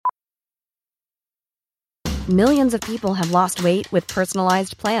Millions of people have lost weight with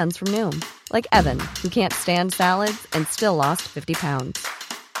personalized plans from Noom. Like Evan, who can't stand salads and still lost 50 pounds.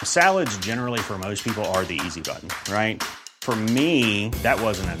 Salads generally for most people are the easy button, right? For me, that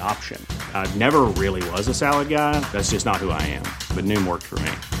wasn't an option. I never really was a salad guy. That's just not who I am. But Noom worked for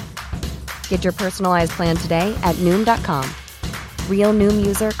me. Get your personalized plan today at Noom.com. Real Noom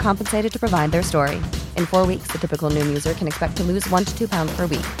user compensated to provide their story. In 4 weeks, the typical Noom user can expect to lose 1 to 2 pounds per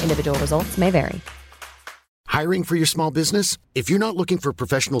week. Individual results may vary. Hiring for your small business? If you're not looking for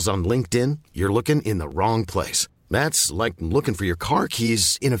professionals on LinkedIn, you're looking in the wrong place. That's like looking for your car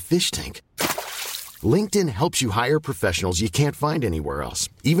keys in a fish tank. LinkedIn helps you hire professionals you can't find anywhere else,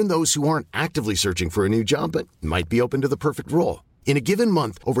 even those who aren't actively searching for a new job but might be open to the perfect role. In a given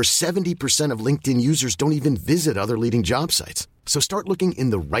month, over 70% of LinkedIn users don't even visit other leading job sites. So start looking in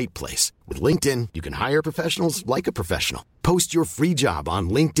the right place. With LinkedIn, you can hire professionals like a professional. Post your free job on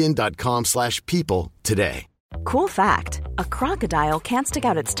linkedin.com/people today. Cool fact, a crocodile can't stick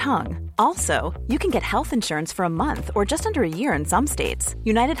out its tongue. Also, you can get health insurance for a month or just under a year in some states.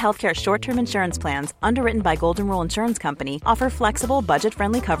 United Healthcare short-term insurance plans, underwritten by Golden Rule Insurance Company, offer flexible,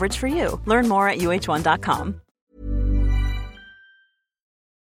 budget-friendly coverage for you. Learn more at uh1.com.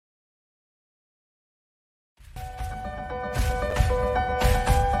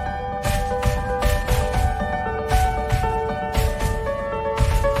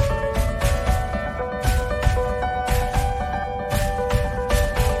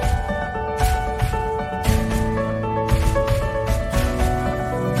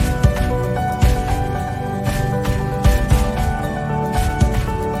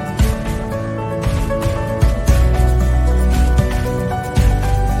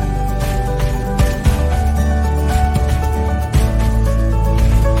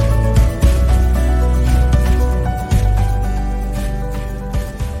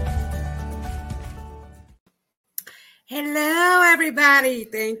 Hello, everybody.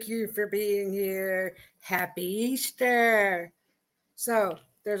 Thank you for being here. Happy Easter. So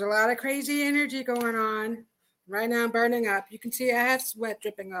there's a lot of crazy energy going on. Right now I'm burning up. You can see I have sweat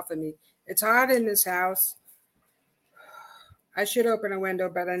dripping off of me. It's hot in this house. I should open a window,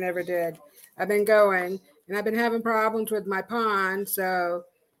 but I never did. I've been going, and I've been having problems with my pond. So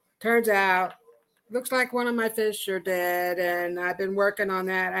turns out, looks like one of my fish are dead, and I've been working on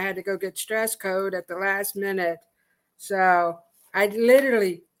that. I had to go get stress code at the last minute. So I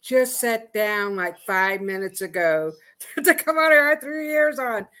literally just sat down like 5 minutes ago to come on here. I threw ears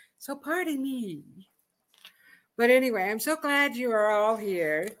on. So pardon me. But anyway, I'm so glad you are all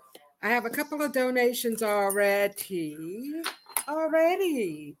here. I have a couple of donations already.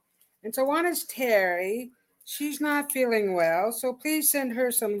 And so one is Terry. She's not feeling well, so please send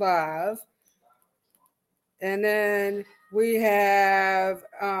her some love. And then we have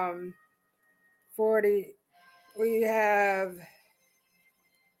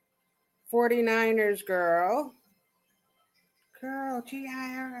 49ers girl,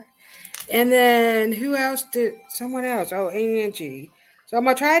 GIR. And then who else did? Someone else. Oh, Angie. So I'm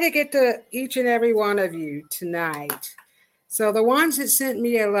going to try to get to each and every one of you tonight. So the ones that sent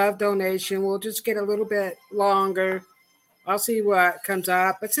me a love donation will just get a little bit longer. I'll see what comes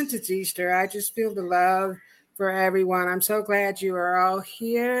up. But since it's Easter, I just feel the love for everyone. I'm so glad you are all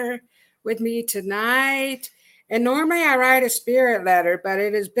here with me tonight. And normally I write a spirit letter, but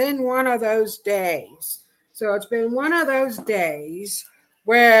it has been one of those days. So it's been one of those days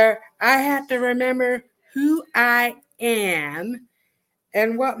where I have to remember who I am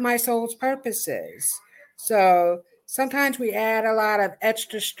and what my soul's purpose is. So sometimes we add a lot of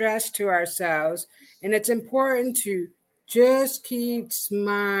extra stress to ourselves, and it's important to just keep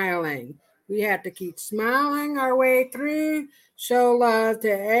smiling. We have to keep smiling our way through, show love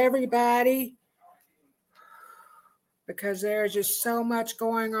to everybody, because there's just so much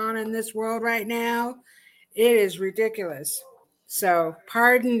going on in this world right now. It is ridiculous. So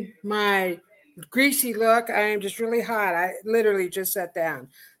pardon my greasy look. I am just really hot. I literally just sat down.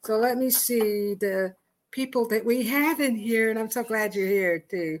 So let me see the people that we have in here, and I'm so glad you're here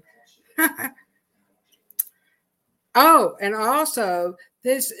too. Oh, and also,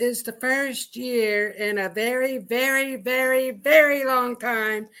 this is the first year in a very, very, very, very long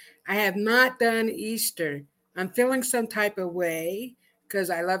time I have not done Easter. I'm feeling some type of way because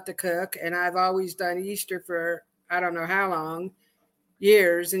I love to cook, and I've always done Easter for I don't know how long,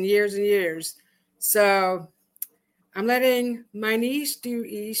 years and years and years. So I'm letting my niece do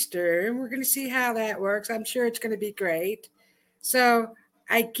Easter, and we're going to see how that works. I'm sure it's going to be great. So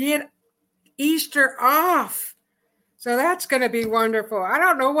I get Easter off. So that's going to be wonderful. I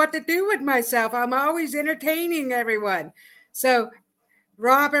don't know what to do with myself. I'm always entertaining everyone. So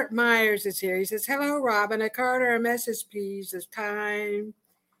Robert Myers is here. He says, hello, Robyn. A card or a message, please. It's time.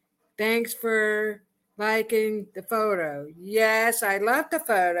 Thanks for liking the photo. Yes, I love the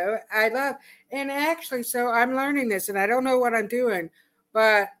photo. And actually, so I'm learning this and I don't know what I'm doing,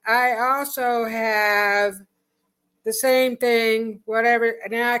 but I also have the same thing, whatever.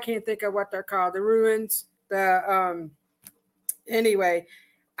 Now I can't think of what they're called. The ruins, anyway,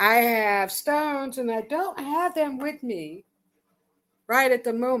 I have stones and I don't have them with me right at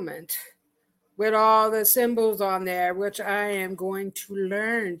the moment with all the symbols on there, which I am going to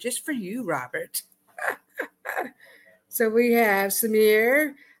learn just for you, Robert. So we have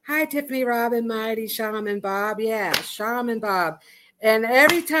Samir. Hi, Tiffany, Robyn, Mighty, Shaman Bob. Yeah, Shaman Bob. And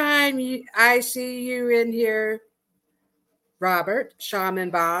every time I see you in here, Robert, Shaman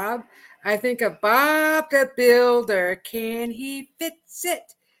Bob, I think of Bob the Builder. Can he fix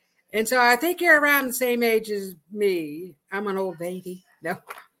it? And so I think you're around the same age as me. I'm an old lady. No,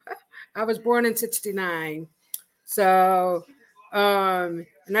 I was born in 69. So, and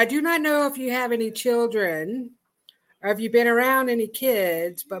I do not know if you have any children or have you been around any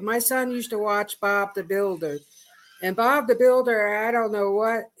kids, but my son used to watch Bob the Builder. And Bob the Builder, I don't know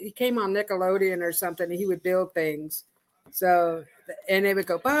what, he came on Nickelodeon or something, and he would build things. So, and they would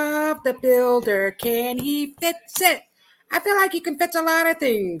go, Bob the Builder, can he fix it? I feel like you can fix a lot of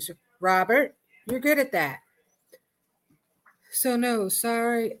things, Robert. You're good at that. So, no,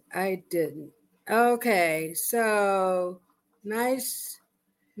 sorry, I didn't. Okay, so nice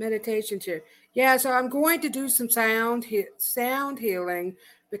meditations here. Yeah, so I'm going to do some sound healing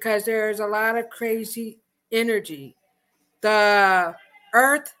because there's a lot of crazy energy. The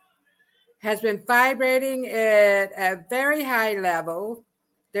earth has been vibrating at a very high level.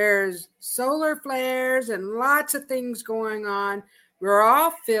 There's solar flares and lots of things going on. We're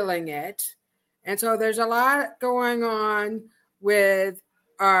all feeling it. And so there's a lot going on with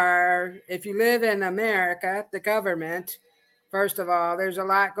if you live in America, the government. First of all, there's a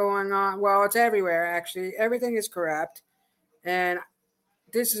lot going on. Well, it's everywhere, actually. Everything is corrupt. And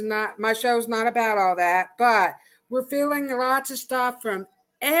my show's not about all that, but we're feeling lots of stuff from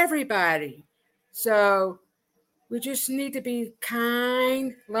everybody. So we just need to be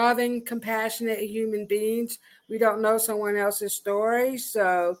kind, loving, compassionate human beings. We don't know someone else's story,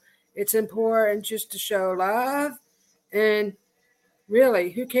 so it's important just to show love. And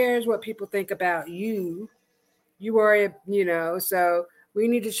really, who cares what people think about you? You worry, so we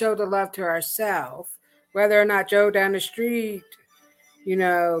need to show the love to ourselves. Whether or not Joe down the street,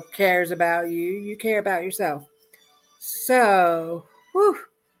 cares about you, you care about yourself. So,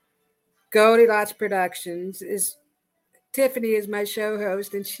 Goldilocks Productions Tiffany is my show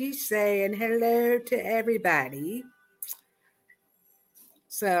host, and she's saying hello to everybody.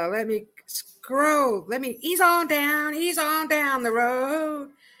 So let me scroll. Let me ease on down the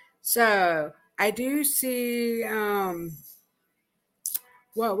road. So I do see,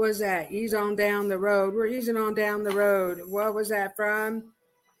 what was that? Ease on down the road. We're easing on down the road. What was that from?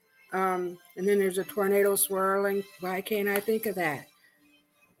 And then there's a tornado swirling. Why can't I think of that?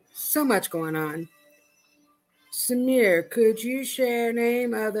 So much going on. Samir, could you share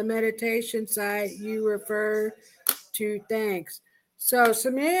name of the meditation site you refer to? Thanks. So,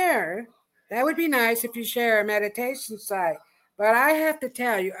 Samir, that would be nice if you share a meditation site. But I have to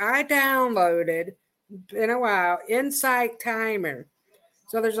tell you, I downloaded, in a while, Insight Timer.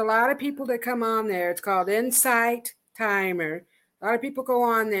 So there's a lot of people that come on there. It's called Insight Timer. A lot of people go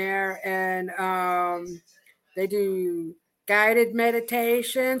on there and they do guided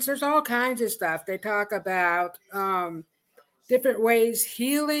meditations. There's all kinds of stuff. They talk about different ways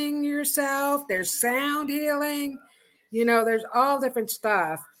healing yourself. There's sound healing. There's all different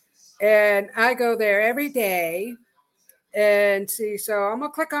stuff. And I go there every day and see. So I'm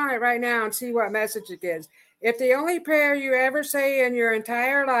going to click on it right now and see what message it gives. If the only prayer you ever say in your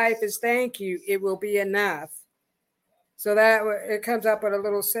entire life is thank you, it will be enough. So that it comes up with a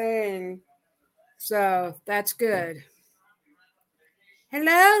little saying. So that's good.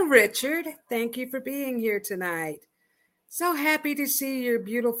 Hello, Richard. Thank you for being here tonight. So happy to see your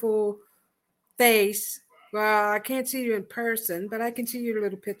beautiful face. Well, I can't see you in person, but I can see your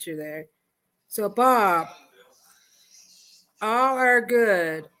little picture there. So, Bob, all are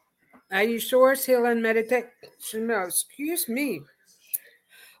good. Are you source healing meditation? No, excuse me.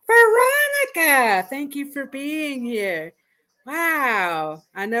 Veronica, thank you for being here. Wow,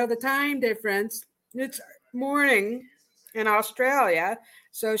 I know the time difference. It's morning in Australia.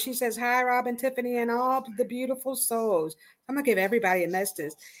 So she says, hi, Robyn, Tiffany, and all the beautiful souls. I'm going to give everybody a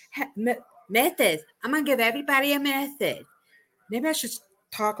message. Method. I'm going to give everybody a method. Maybe I should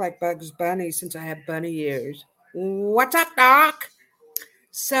talk like Bugs Bunny since I have bunny ears. What's up, Doc?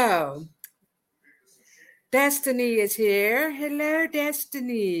 So, Destiny is here. Hello,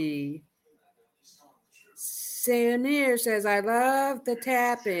 Destiny. Samir says, I love the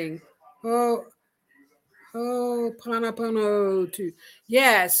tapping. Oh, Ponopono too.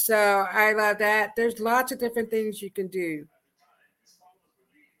 Yes, so I love that. There's lots of different things you can do.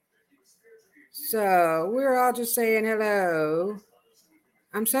 So we're all just saying hello.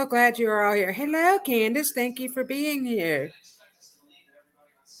 I'm so glad you're all here. Hello, Candace. Thank you for being here.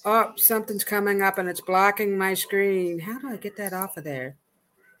 Oh, something's coming up and it's blocking my screen. How do I get that off of there?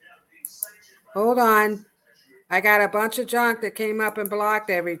 Hold on. I got a bunch of junk that came up and blocked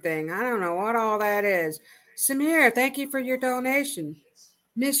everything. I don't know what all that is. Samir, thank you for your donation.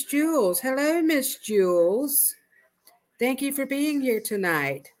 Miss Jules. Hello, Miss Jules. Thank you for being here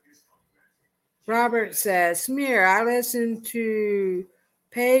tonight. Robert says, Samir, I listen to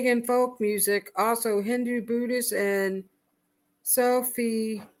pagan folk music, also Hindu, Buddhist, and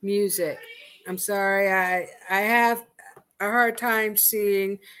Sufi music. I'm sorry, I have a hard time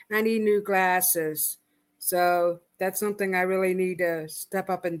seeing. I need new glasses. So that's something I really need to step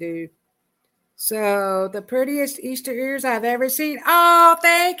up and do. So the prettiest Easter ears I've ever seen. Oh,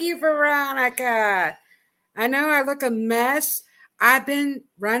 thank you, Veronica. I know I look a mess. I've been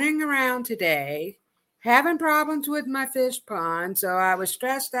running around today, having problems with my fish pond. So I was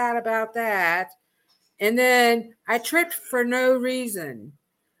stressed out about that. And then I tripped for no reason.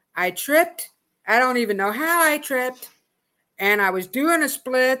 I tripped. I don't even know how I tripped. And I was doing a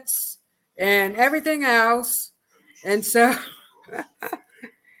splits and everything else. And so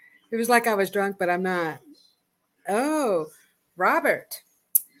it was like I was drunk, but I'm not. Oh, Robert,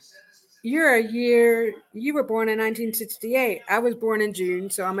 you were born in 1968. I was born in June,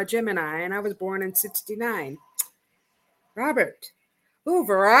 so I'm a Gemini, and I was born in 69. Robert. Oh,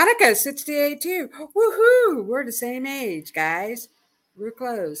 Veronica, 68 too. Woohoo! We're the same age, guys. We're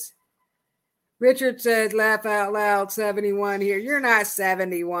close. Richard said, laugh out loud, 71 here. You're not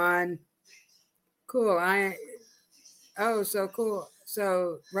 71. Cool. So cool.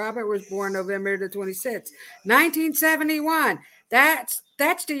 So Robert was born November the 26th, 1971. That's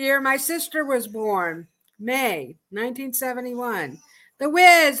the year my sister was born. May 1971. The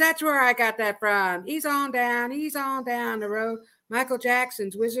Wiz, that's where I got that from. He's on down the road. Michael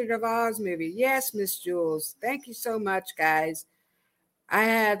Jackson's Wizard of Oz movie. Yes, Miss Jules. Thank you so much, guys. I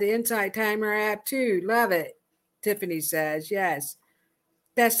have the Insight Timer app too. Love it. Tiffany says, yes.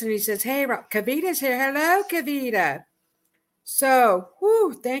 Destiny says, hey, Kavita's here. Hello, Kavita. So,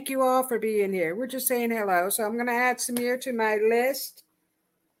 thank you all for being here. We're just saying hello. So I'm going to add Samir to my list.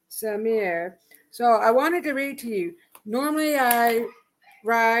 Samir. So I wanted to read to you. Normally I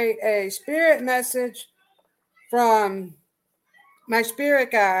write a spirit message from my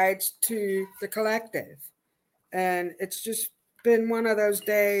spirit guides to the collective. And it's just been one of those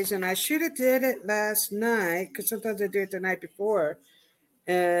days. And I should have did it last night because sometimes I do it the night before.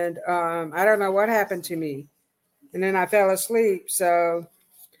 And I don't know what happened to me. And then I fell asleep. So,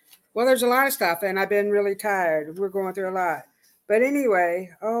 well, there's a lot of stuff. And I've been really tired. We're going through a lot. But anyway,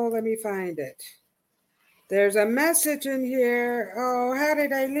 let me find it. There's a message in here. Oh, how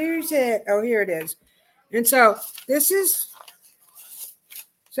did I lose it? Oh, here it is. And so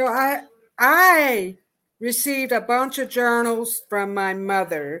I received a bunch of journals from my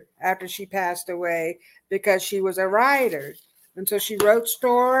mother after she passed away because she was a writer. And so she wrote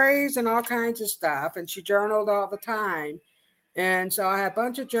stories and all kinds of stuff, and she journaled all the time. And so I have a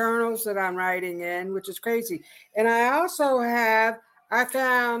bunch of journals that I'm writing in, which is crazy. And I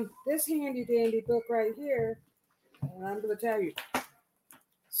found this handy dandy book right here. And I'm going to tell you.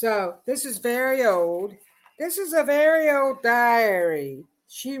 So this is very old. This is a very old diary.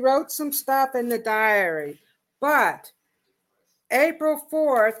 She wrote some stuff in the diary. But April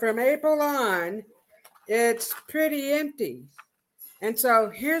 4th, from April on, it's pretty empty. And so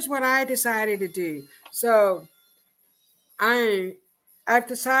here's what I decided to do. So I've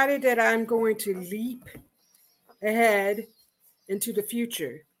decided that I'm going to leap ahead into the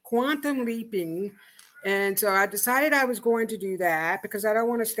future, quantum leaping. And so I decided I was going to do that because I don't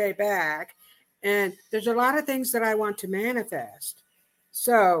want to stay back. And there's a lot of things that I want to manifest.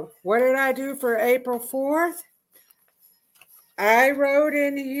 So what did I do for April 4th? I wrote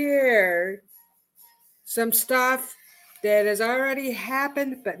in here some stuff that has already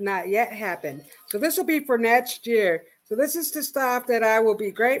happened, but not yet happened. So this will be for next year. So this is the stuff that I will be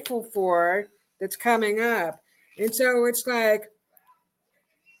grateful for that's coming up. And so it's like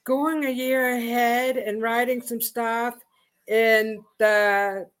going a year ahead and writing some stuff in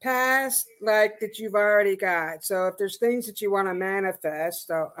the past, like that you've already got. So if there's things that you want to manifest,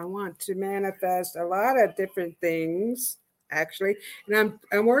 so I want to manifest a lot of different things. actually. And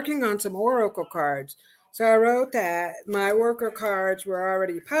I'm working on some oracle cards. So I wrote that. My oracle cards were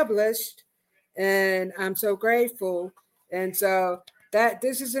already published, and I'm so grateful. And so that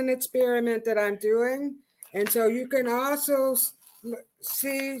this is an experiment that I'm doing. And so you can also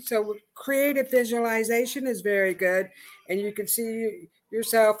see, so creative visualization is very good. And you can see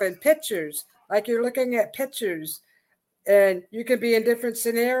yourself in pictures, like you're looking at pictures. And you can be in different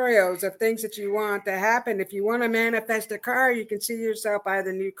scenarios of things that you want to happen. If you want to manifest a car, you can see yourself by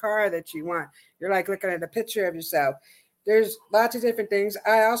the new car that you want. You're like looking at a picture of yourself. There's lots of different things.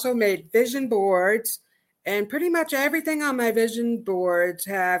 I also made vision boards, and pretty much everything on my vision boards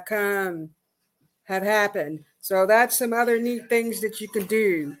have happened. So that's some other neat things that you can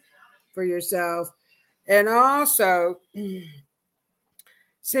do for yourself. And also,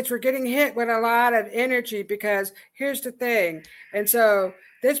 since we're getting hit with a lot of energy, because here's the thing. And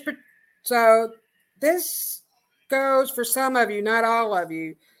this so this goes for some of you, not all of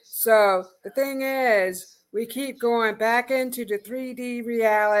you. So the thing is, we keep going back into the 3D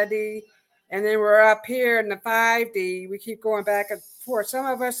reality, and then we're up here in the 5D. We keep going back and forth. Some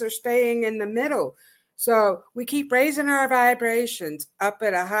of us are staying in the middle. So we keep raising our vibrations up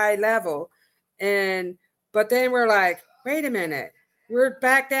at a high level. But then we're like, wait a minute. We're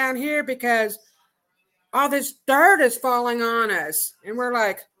back down here because all this dirt is falling on us. And we're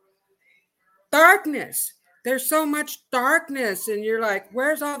like, darkness. There's so much darkness. And you're like,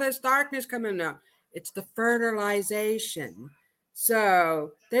 where's all this darkness coming up? It's the fertilization.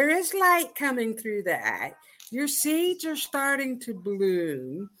 So there is light coming through that. Your seeds are starting to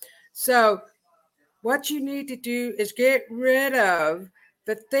bloom. So what you need to do is get rid of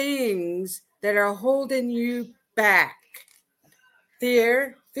the things that are holding you back.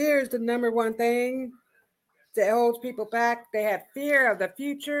 Fear is the number one thing that holds people back. They have fear of the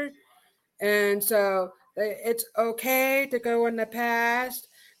future. And so it's okay to go in the past,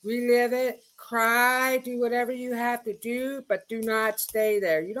 relive it, cry, do whatever you have to do, but do not stay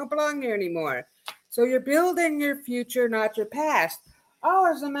there. You don't belong there anymore. So you're building your future, not your past.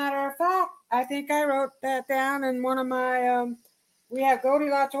 Oh, as a matter of fact, I think I wrote that down in one of my, we have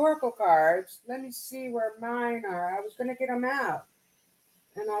Goldilocks Oracle cards. Let me see where mine are. I was going to get them out,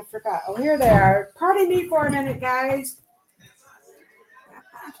 and I forgot. Oh, here they are. Pardon me for a minute, guys.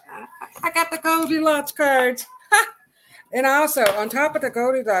 I got the Goldilocks cards. And also, on top of the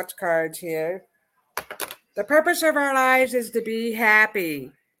Goldilocks cards here, the purpose of our lives is to be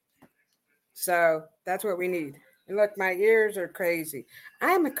happy. So that's what we need. And look, my ears are crazy.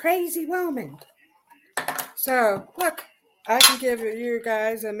 I'm a crazy woman. So look, I can give you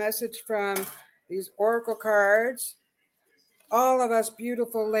guys a message from these oracle cards. All of us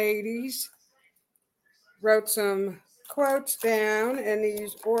beautiful ladies wrote some quotes down in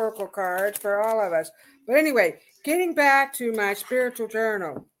these oracle cards for all of us. But anyway, getting back to my spiritual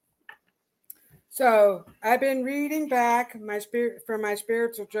journal. So I've been reading back from my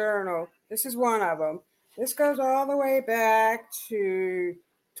spiritual journal. This is one of them. This goes all the way back to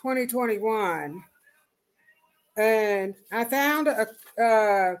 2021. And I found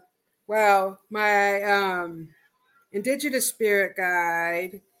my Indigenous spirit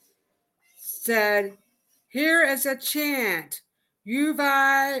guide said, here is a chant. You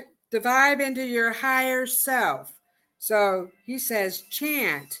dive into your higher self. So he says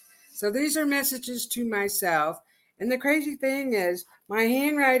chant. So these are messages to myself. And the crazy thing is, my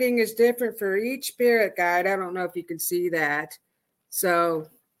handwriting is different for each spirit guide. I don't know if you can see that. So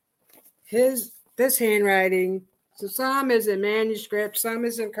this handwriting, so some is in manuscript, some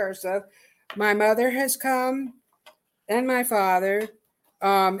is in cursive. My mother has come and my father.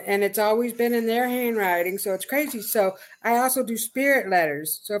 And it's always been in their handwriting, so it's crazy. So I also do spirit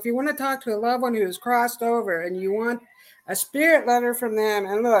letters. So if you want to talk to a loved one who has crossed over and you want a spirit letter from them,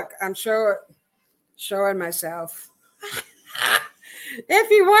 and look, I'm showing myself. If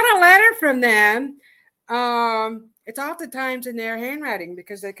you want a letter from them, it's oftentimes in their handwriting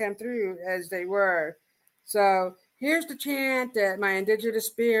because they come through as they were. So here's the chant that my Indigenous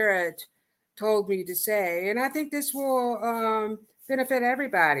spirit told me to say, and I think this will benefit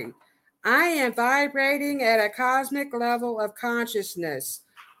everybody. I am vibrating at a cosmic level of consciousness.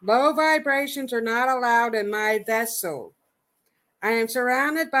 Low vibrations are not allowed in my vessel. I am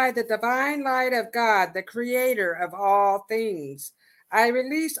surrounded by the divine light of God, the creator of all things. I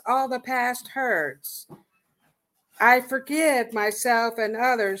release all the past hurts. I forgive myself and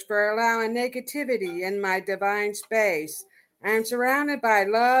others for allowing negativity in my divine space. I am surrounded by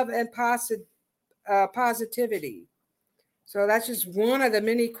love and positivity. So that's just one of the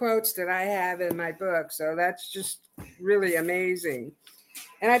many quotes that I have in my book. So that's just really amazing.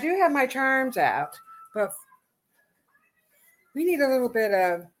 And I do have my charms out, but We need a little bit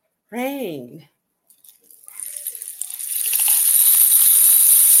of rain.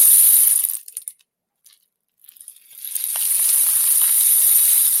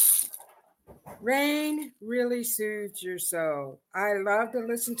 Rain really soothes your soul. I love to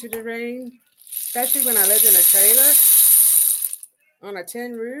listen to the rain, especially when I lived in a trailer on a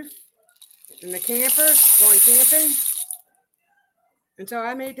tin roof in the camper going camping. And so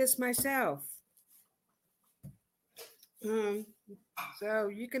I made this myself. So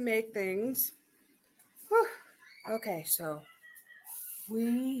you can make things. Whew. Okay, so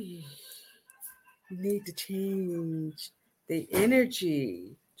we need to change the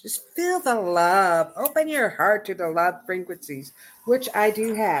energy. Just feel the love. Open your heart to the love frequencies, which I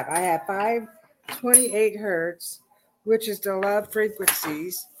do have. I have 528 hertz, which is the love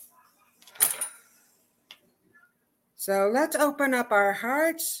frequencies. So let's open up our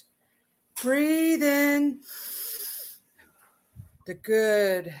hearts. Breathe in the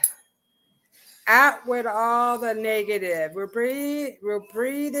good. Out with all the negative. We're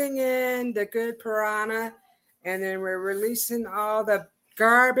breathing in the good prana, and then we're releasing all the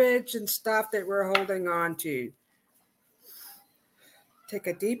garbage and stuff that we're holding on to. Take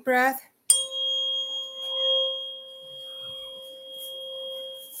a deep breath.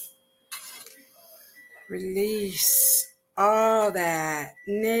 Release all that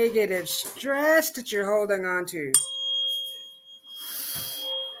negative stress that you're holding on to.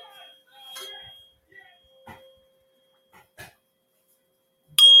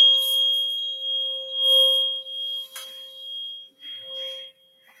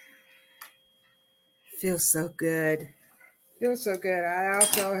 Feels so good. Feels so good. I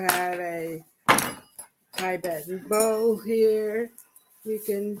also have a Tibetan bow here we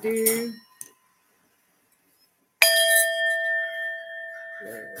can do.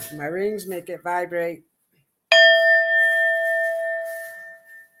 My rings make it vibrate.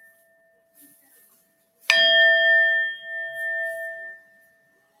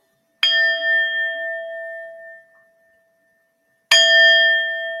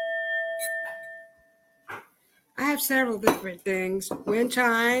 I have several different things. Wind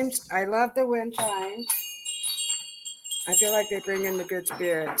chimes. I love the wind chimes. I feel like they bring in the good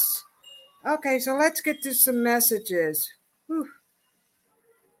spirits. Okay, so let's get to some messages. Whew.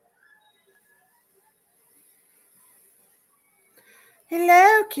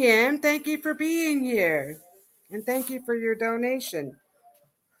 Hello, Kim. Thank you for being here. And thank you for your donation.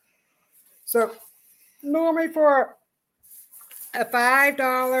 So normally for a $5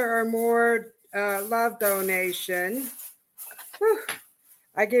 or more love donation,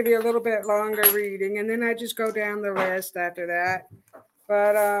 I give you a little bit longer reading, and then I just go down the list after that.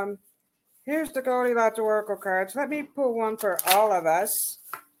 But here's the Goldilocks Oracle cards. Let me pull one for all of us.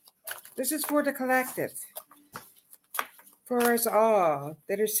 This is for the collective, for us all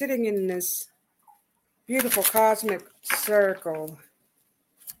that are sitting in this beautiful cosmic circle.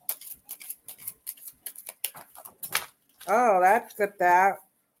 Oh, that flipped out.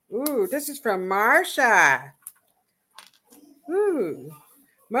 Ooh, this is from Marsha. Ooh,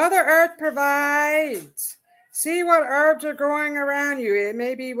 Mother Earth provides. See what herbs are growing around you. It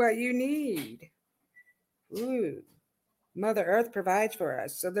may be what you need. Ooh, Mother Earth provides for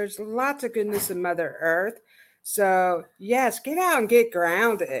us. So there's lots of goodness in Mother Earth. So yes, get out and get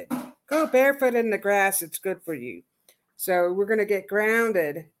grounded. Go barefoot in the grass. It's good for you. So we're going to get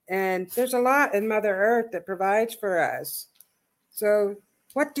grounded. And there's a lot in Mother Earth that provides for us. So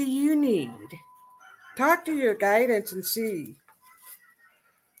what do you need? Talk to your guidance and see.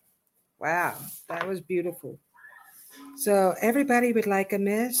 Wow, that was beautiful. So everybody would like a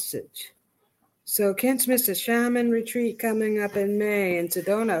message. So Kent Smith's Shaman Retreat coming up in May in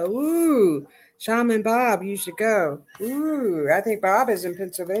Sedona. Ooh, Shaman Bob, you should go. Ooh, I think Bob is in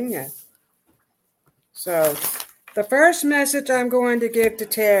Pennsylvania. So the first message I'm going to give to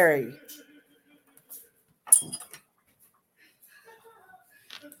Terry.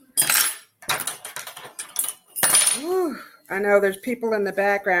 Ooh, I know there's people in the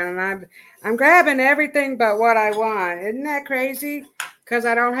background, and I'm grabbing everything but what I want. Isn't that crazy? Because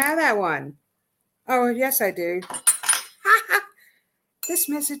I don't have that one. Oh, yes, I do. This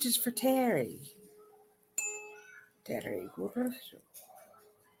message is for Terry. Terry.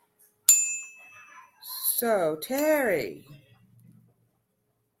 So, Terry.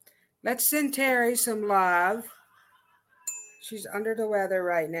 Let's send Terry some love. She's under the weather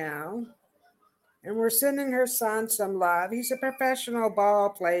right now. And we're sending her son some love. He's a professional ball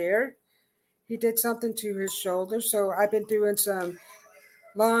player. He did something to his shoulder, so I've been doing some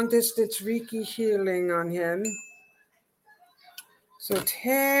long-distance Reiki healing on him. So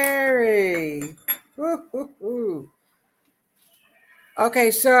Terry,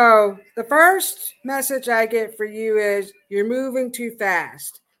 Okay, so the first message I get for you is you're moving too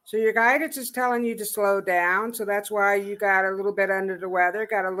fast. So your guidance is telling you to slow down. So that's why you got a little bit under the weather,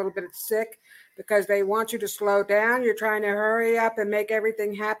 got a little bit sick, because they want you to slow down. You're trying to hurry up and make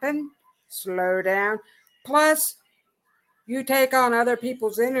everything happen. Slow down. Plus, you take on other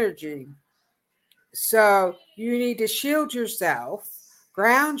people's energy. So you need to shield yourself,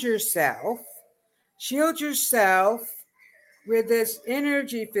 ground yourself, shield yourself with this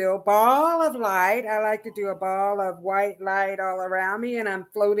energy field, ball of light. I like to do a ball of white light all around me, and I'm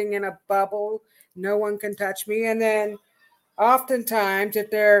floating in a bubble. No one can touch me. And then oftentimes,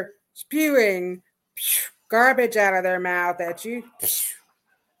 if they're spewing garbage out of their mouth at you,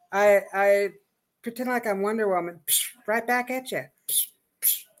 I pretend like I'm Wonder Woman, right back at you.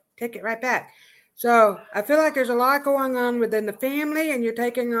 Take it right back. So I feel like there's a lot going on within the family, and you're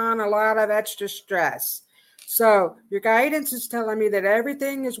taking on a lot of extra stress. So your guidance is telling me that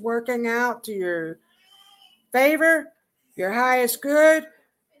everything is working out to your favor, your highest good.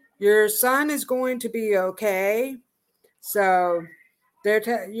 Your son is going to be okay. So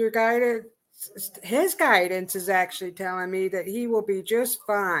your guidance, his guidance is actually telling me that he will be just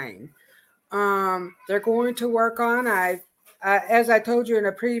fine. They're going to work on, as I told you in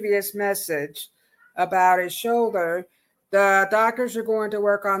a previous message about his shoulder, the doctors are going to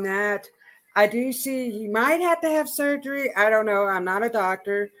work on that. I do see he might have to have surgery. I don't know. I'm not a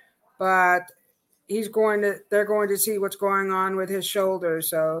doctor, but they're going to see what's going on with his shoulder.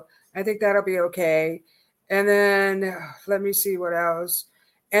 So I think that'll be okay. And then let me see what else.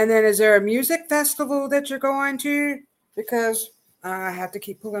 And then is there a music festival that you're going to? Because I have to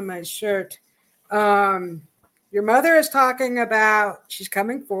keep pulling my shirt. Your mother is talking about, she's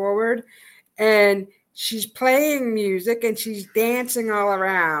coming forward and she's playing music and she's dancing all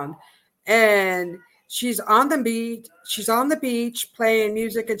around. And she's on the beach playing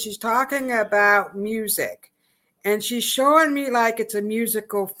music, and she's talking about music. And she's showing me like it's a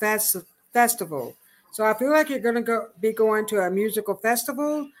musical festival. So I feel like you're going to be going to a musical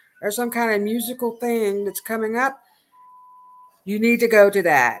festival or some kind of musical thing that's coming up. You need to go to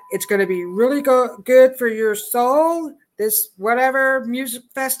that. It's going to be really good for your soul. This whatever music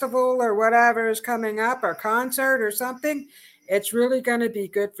festival or whatever is coming up, or concert or something, it's really going to be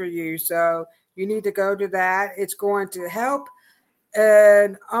good for you. So you need to go to that. It's going to help.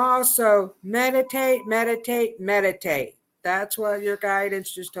 And also meditate, meditate, meditate. That's what your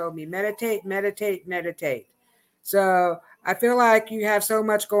guidance just told me. Meditate, meditate, meditate. So I feel like you have so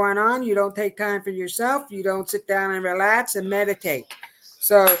much going on. You don't take time for yourself. You don't sit down and relax and meditate.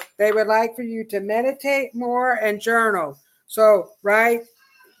 So they would like for you to meditate more and journal. So write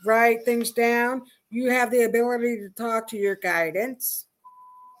things down. You have the ability to talk to your guidance.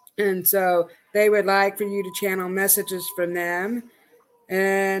 And so they would like for you to channel messages from them.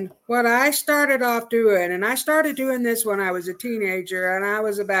 And what I started off doing, and I started doing this when I was a teenager, and I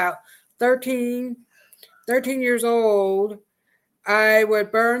was about 13 years old. I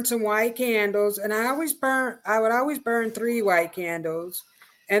would burn some white candles, and I would always burn 3 white candles.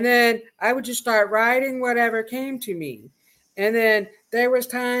 And then I would just start writing whatever came to me. And then there was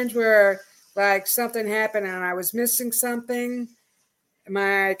times where like something happened and I was missing something.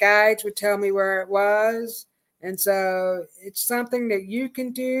 My guides would tell me where it was. And so it's something that you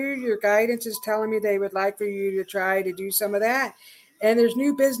can do. Your guidance is telling me they would like for you to try to do some of that. And there's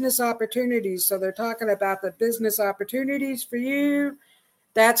new business opportunities. So they're talking about the business opportunities for you.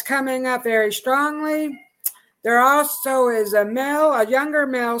 That's coming up very strongly. There also is a younger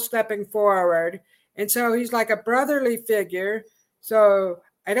male stepping forward. And so he's like a brotherly figure. So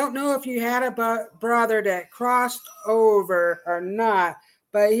I don't know if you had a brother that crossed over or not,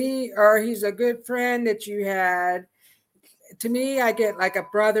 but he's a good friend that you had. To me, I get like a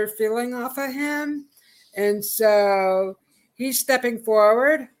brother feeling off of him. And so he's stepping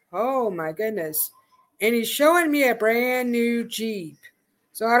forward. Oh my goodness. And he's showing me a brand new Jeep.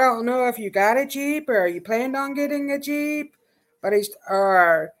 So I don't know if you got a Jeep or you planned on getting a Jeep, but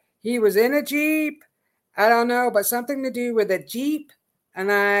he was in a Jeep. I don't know, but something to do with a Jeep. And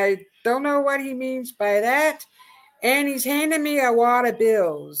I don't know what he means by that. And he's handing me a wad of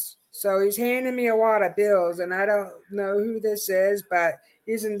bills. So he's handing me a wad of bills, and I don't know who this is, but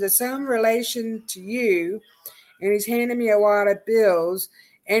he's into some relation to you. And he's handing me a wad of bills,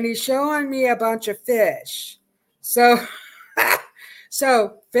 and he's showing me a bunch of fish. So,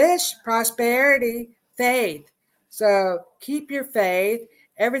 so fish, prosperity, faith. So keep your faith.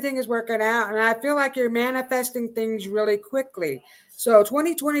 Everything is working out, and I feel like you're manifesting things really quickly. So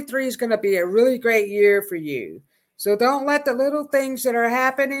 2023 is going to be a really great year for you. So don't let the little things that are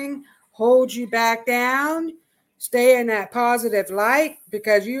happening hold you back down. stay in that positive light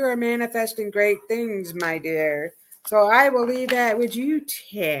because you are manifesting great things, my dear. So I will leave that with you,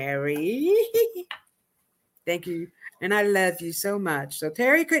 Terry. Thank you. And I love you so much. So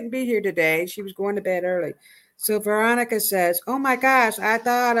Terry couldn't be here today. She was going to bed early. So Veronica says, oh my gosh, I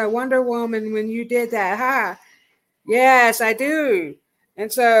thought a Wonder Woman when you did that. Ha. Yes, I do.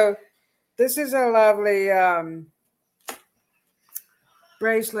 And so this is a lovely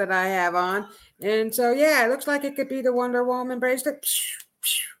bracelet I have on. And so, yeah, it looks like it could be the Wonder Woman bracelet.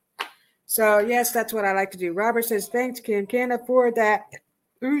 So, yes, that's what I like to do. Robert says, thanks, Kim. Can't afford that.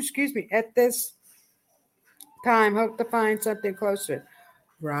 Ooh, excuse me. At this time, hope to find something closer.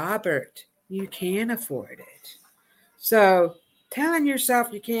 Robert, you can afford it. So, telling yourself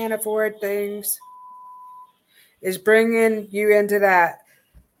you can't afford things is bringing you into that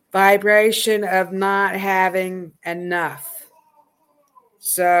vibration of not having enough.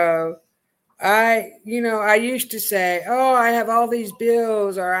 So, I used to say, oh, I have all these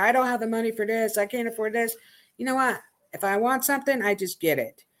bills, or I don't have the money for this. I can't afford this. You know what? If I want something, I just get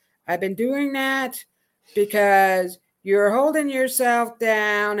it. I've been doing that because you're holding yourself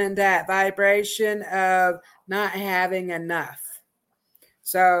down in that vibration of not having enough.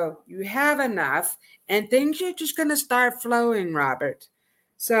 So you have enough and things are just going to start flowing, Robert.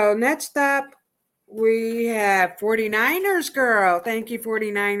 So next up, we have 49ers Girl. Thank you,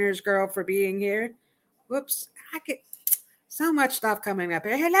 49ers Girl, for being here. Whoops, I get so much stuff coming up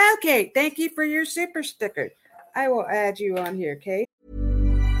here. Hello, Kate. Thank you for your super sticker. I will add you on here, Kate.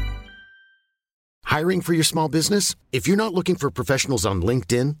 Hiring for your small business? If you're not looking for professionals on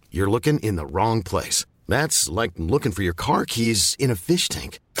LinkedIn, you're looking in the wrong place. That's like looking for your car keys in a fish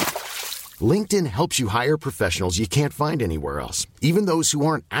tank. LinkedIn helps you hire professionals you can't find anywhere else, even those who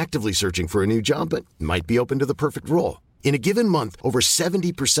aren't actively searching for a new job but might be open to the perfect role. In a given month, over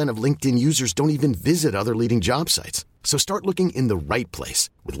 70% of LinkedIn users don't even visit other leading job sites. So start looking in the right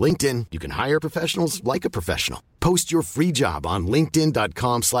place. With LinkedIn, you can hire professionals like a professional. Post your free job on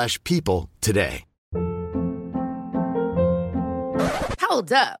linkedin.com/people today.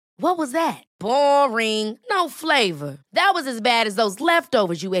 Hold up. What was that? Boring. No flavor. That was as bad as those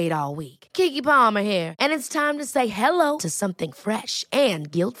leftovers you ate all week. Keke Palmer here, and it's time to say hello to something fresh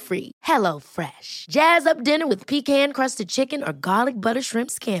and guilt-free. Hello Fresh. Jazz up dinner with pecan-crusted chicken or garlic butter shrimp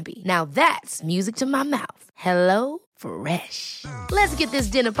scampi. Now that's music to my mouth. Hello Fresh. Let's get this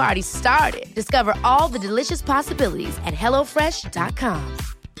dinner party started. Discover all the delicious possibilities at hellofresh.com.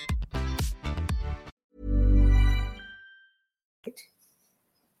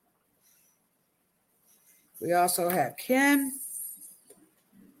 We also have Kim.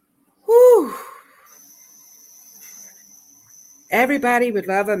 Whew. Everybody would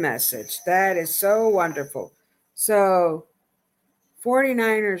love a message. That is so wonderful. So,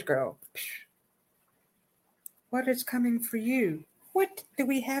 49ers Girl, what is coming for you? What do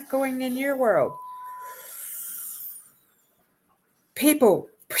we have going in your world? People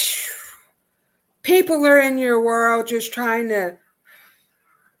are in your world just trying to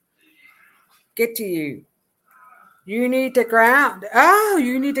get to you. You need to ground. Oh,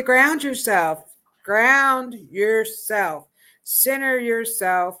 you need to ground yourself. Ground yourself. Center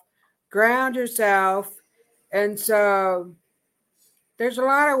yourself. Ground yourself. And so there's a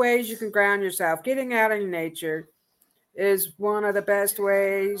lot of ways you can ground yourself. Getting out in nature is one of the best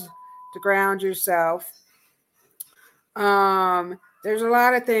ways to ground yourself. There's a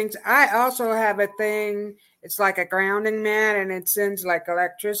lot of things. I also have a thing. It's like a grounding mat, and it sends like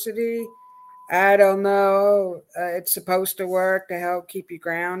electricity. I don't know. It's supposed to work to help keep you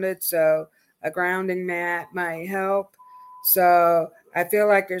grounded. So a grounding mat might help. So I feel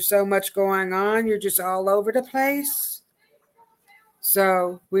like there's so much going on. You're just all over the place.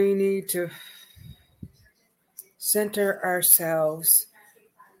 So we need to center ourselves,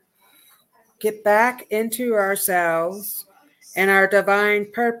 get back into ourselves and our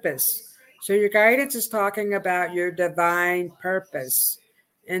divine purpose. So your guidance is talking about your divine purpose.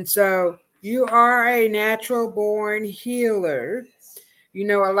 And so you are a natural born healer. You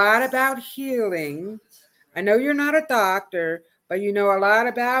know a lot about healing. I know you're not a doctor, but you know a lot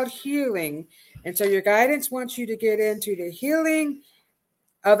about healing. And so your guidance wants you to get into the healing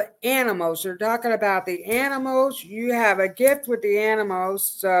of animals. They're talking about the animals. You have a gift with the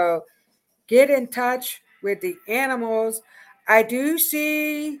animals. So get in touch with the animals. I do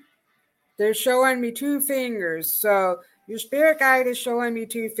see they're showing me 2 fingers. So your spirit guide is showing me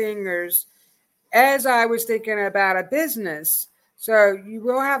 2 fingers as I was thinking about a business. So you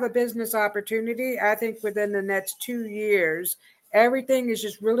will have a business opportunity, I think, within the next 2 years. Everything is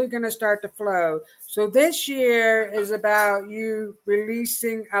just really going to start to flow. So this year is about you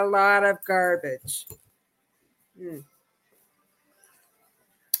releasing a lot of garbage.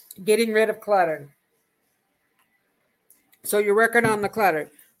 Getting rid of clutter. So you're working on the clutter.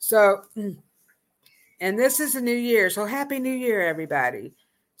 So, and this is a new year. So happy new year, everybody.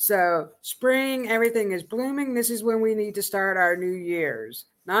 So spring, everything is blooming. This is when we need to start our new years.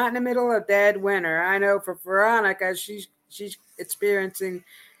 Not in the middle of dead winter. I know for Veronica, she's experiencing,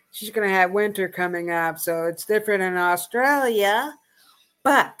 she's going to have winter coming up. So it's different in Australia.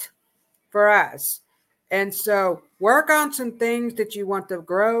 But for us. And so work on some things that you want to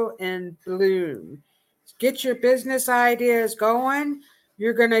grow and bloom. Get your business ideas going.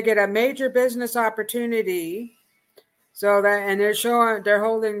 You're going to get a major business opportunity. So that, and they're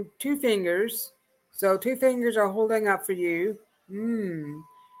holding two fingers. So two fingers are holding up for you.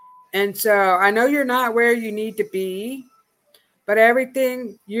 And so I know you're not where you need to be, but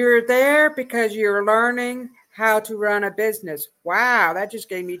everything, you're there because you're learning how to run a business. Wow, that just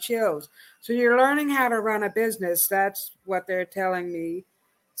gave me chills. So you're learning how to run a business. That's what they're telling me.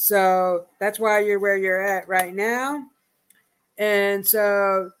 So that's why you're where you're at right now. And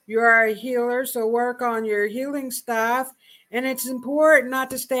so you are a healer. So work on your healing stuff. And it's important not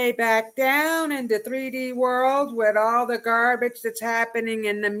to stay back down in the 3D world with all the garbage that's happening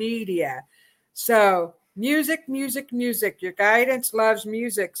in the media. So music, music, music. Your guidance loves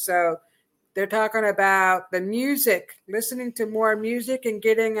music. So they're talking about the music, listening to more music and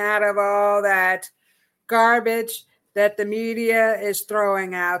getting out of all that garbage that the media is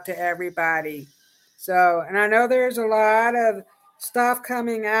throwing out to everybody. So, and I know there's a lot of stuff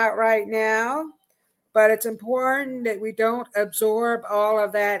coming out right now, but it's important that we don't absorb all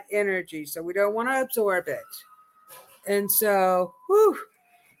of that energy. So we don't want to absorb it. And so,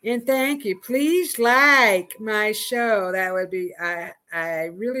 and thank you. Please like my show. That would be, I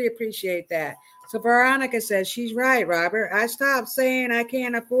really appreciate that. So Veronica says, she's right, Robert. I stopped saying I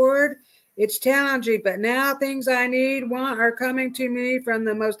can't afford. It's challenging, but now things I need, want are coming to me from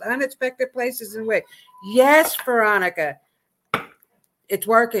the most unexpected places and ways. Yes, Veronica, it's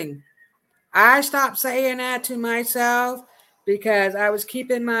working. I stopped saying that to myself because I was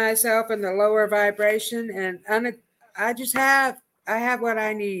keeping myself in the lower vibration, and I have what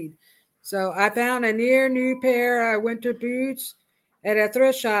I need. So I found a near new pair of winter boots at a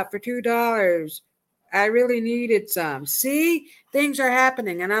thrift shop for $2. I really needed some. See, things are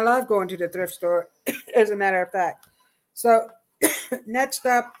happening, and I love going to the thrift store, as a matter of fact. So next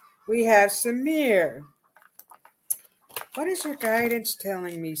up, we have Samir. What is your guidance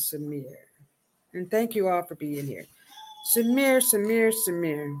telling me, Samir? And thank you all for being here. Samir.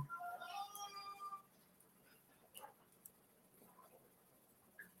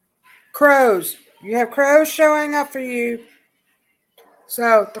 Crows. You have crows showing up for you.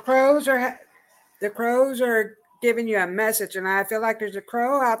 So the crows are giving you a message, and I feel like there's a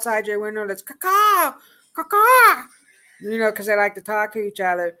crow outside your window that's caw, caw, because they like to talk to each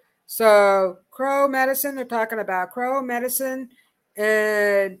other. So crow medicine, they're talking about crow medicine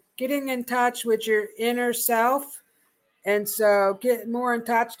and getting in touch with your inner self. And so get more in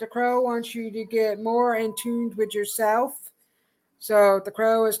touch. The crow wants you to get more in tune with yourself. So the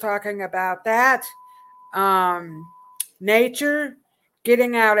crow is talking about that. Nature,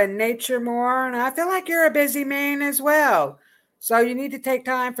 getting out in nature more. And I feel like you're a busy man as well. So you need to take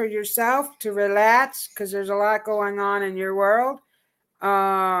time for yourself to relax because there's a lot going on in your world.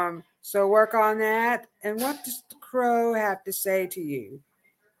 So work on that. And what does the crow have to say to you?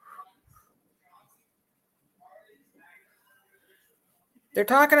 They're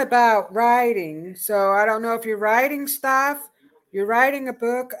talking about writing. So I don't know if you're writing stuff. You're writing a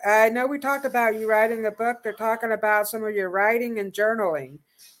book. I know we talked about you writing a book. They're talking about some of your writing and journaling.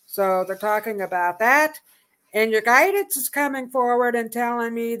 So they're talking about that. And your guidance is coming forward and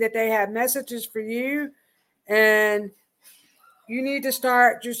telling me that they have messages for you. And you need to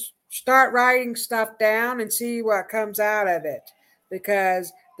start writing stuff down and see what comes out of it.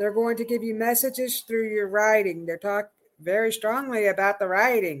 Because they're going to give you messages through your writing. They're talking very strongly about the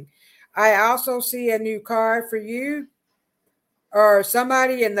writing. I also see a new car for you, or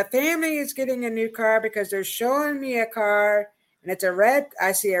somebody in the family is getting a new car because they're showing me a car and it's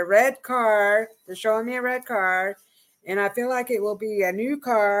I see a red car. They're showing me a red car and I feel like it will be a new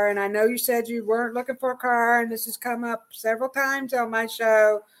car. And I know you said you weren't looking for a car, and this has come up several times on my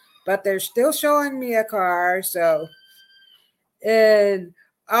show, but they're still showing me a car. So, and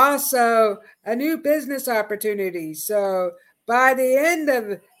also a new business opportunity. So by the end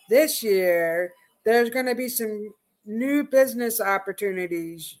of this year, there's going to be some new business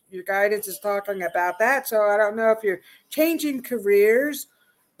opportunities. Your guidance is talking about that. So I don't know if you're changing careers,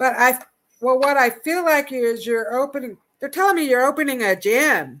 but what I feel like is they're telling me you're opening a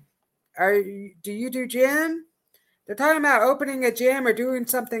gym. Do you do gym? They're talking about opening a gym or doing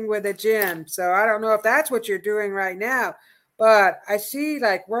something with a gym. So I don't know if that's what you're doing right now, but I see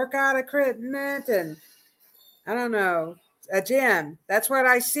like workout equipment and I don't know, a gym. That's what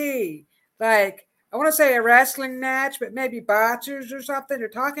I see. Like, I want to say a wrestling match, but maybe boxers or something. They're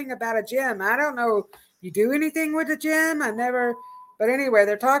talking about a gym. I don't know. You do anything with a gym? I never, but anyway,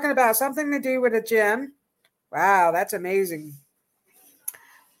 they're talking about something to do with a gym. Wow, that's amazing.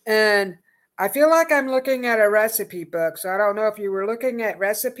 And I feel like I'm looking at a recipe book. So I don't know if you were looking at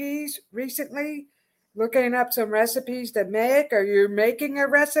recipes recently, looking up some recipes to make, or you're making a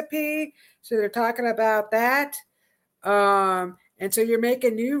recipe. So they're talking about that. And so you're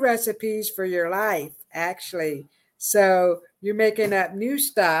making new recipes for your life, actually. So you're making up new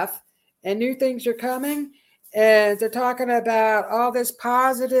stuff and new things are coming. And they're talking about all this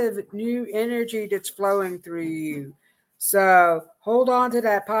positive new energy that's flowing through you. So hold on to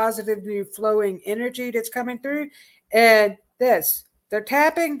that positive new flowing energy that's coming through. And they're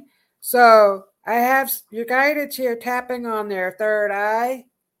tapping. So I have your guidance here tapping on their third eye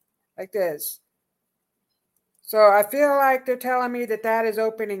like this. So I feel like they're telling me that that is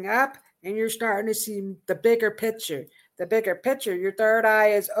opening up and you're starting to see the bigger picture. The bigger picture, your third eye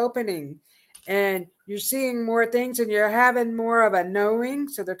is opening and you're seeing more things and you're having more of a knowing.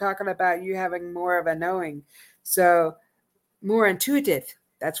 So they're talking about you having more of a knowing. So more intuitive.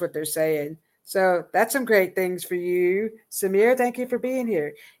 That's what they're saying. So that's some great things for you. Samir, thank you for being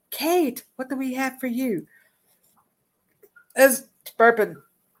here. Kate, what do we have for you? There's burping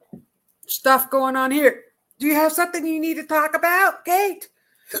stuff going on here. Do you have something you need to talk about, Kate?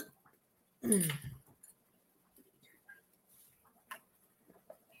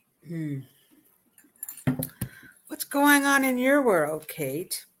 What's going on in your world,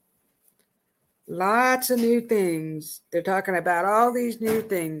 Kate? Lots of new things. They're talking about all these new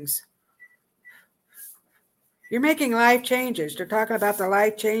things. You're making life changes. They're talking about the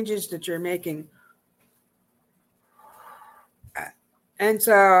life changes that you're making. And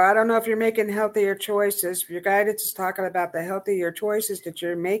so I don't know if you're making healthier choices. Your guidance is talking about the healthier choices that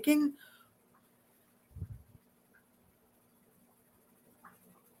you're making.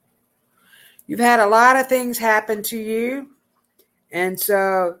 You've had a lot of things happen to you. And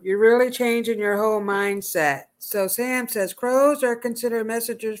so you're really changing your whole mindset. So Sam says, crows are considered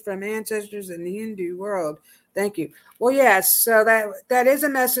messengers from ancestors in the Hindu world. Thank you. Well, yes, so that is a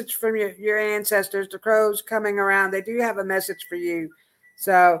message from your ancestors, the crows coming around. They do have a message for you.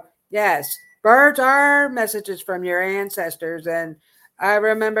 So, yes, birds are messages from your ancestors. And I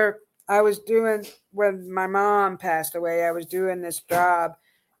remember when my mom passed away, I was doing this job,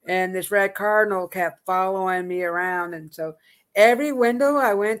 and this red cardinal kept following me around. And so every window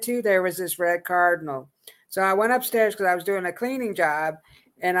I went to, there was this red cardinal. So I went upstairs because I was doing a cleaning job.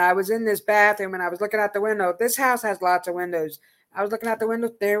 And I was in this bathroom and I was looking out the window. This house has lots of windows. I was looking out the window.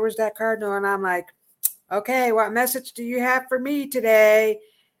 There was that cardinal. And I'm like, okay, what message do you have for me today?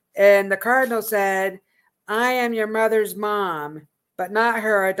 And the cardinal said, I am your mother's mom, but not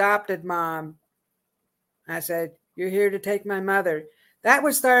her adopted mom. I said, you're here to take my mother. That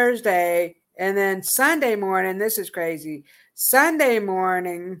was Thursday. And then Sunday morning, this is crazy. Sunday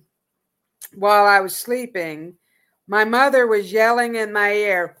morning, while I was sleeping, my mother was yelling in my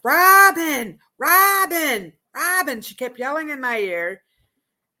ear, Robyn, Robyn, Robyn. She kept yelling in my ear.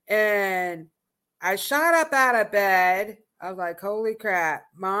 And I shot up out of bed. I was like, holy crap,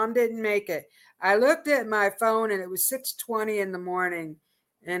 Mom didn't make it. I looked at my phone and it was 6:20 in the morning.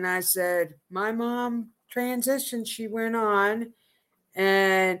 And I said, my mom transitioned. She went on.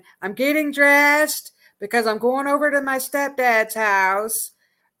 And I'm getting dressed because I'm going over to my stepdad's house.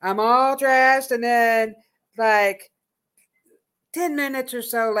 I'm all dressed. And then like 10 minutes or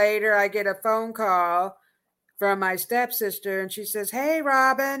so later, I get a phone call from my stepsister, and she says, hey,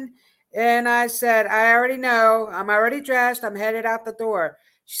 Robyn. And I said, I already know. I'm already dressed. I'm headed out the door.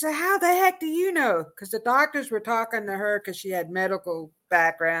 She said, how the heck do you know? Because the doctors were talking to her because she had medical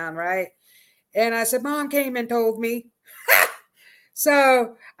background, right? And I said, Mom came and told me.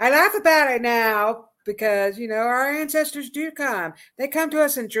 So I laugh about it now because, our ancestors do come. They come to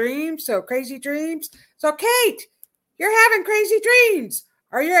us in dreams, so crazy dreams. So, Kate, you're having crazy dreams.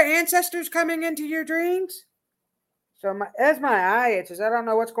 Are your ancestors coming into your dreams? So as my eye itches, I don't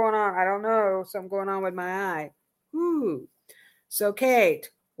know what's going on. I don't know something going on with my eye. Ooh. So, Kate,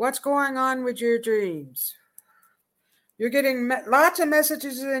 what's going on with your dreams? You're getting lots of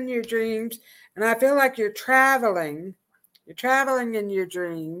messages in your dreams, and I feel like you're traveling. You're traveling in your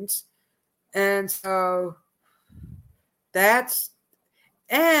dreams. And so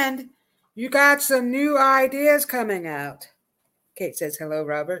and you got some new ideas coming out. Kate says, hello,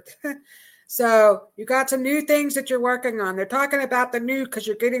 Robert. So you got some new things that you're working on. They're talking about the new because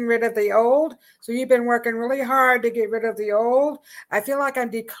you're getting rid of the old. So you've been working really hard to get rid of the old. I feel like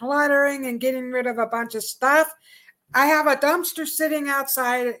I'm decluttering and getting rid of a bunch of stuff. I have a dumpster sitting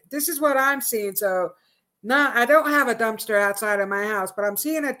outside. This is what I'm seeing. So I don't have a dumpster outside of my house, but I'm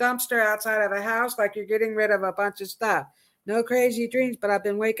seeing a dumpster outside of a house like you're getting rid of a bunch of stuff. No crazy dreams, but I've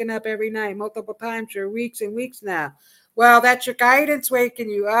been waking up every night multiple times for weeks and weeks now. Well, that's your guidance waking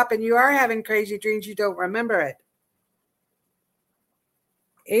you up, and you are having crazy dreams. You don't remember it.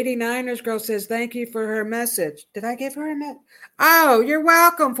 89ers girl says, thank you for her message. Did I give her a message? Oh, you're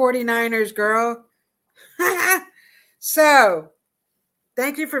welcome, 49ers girl. So,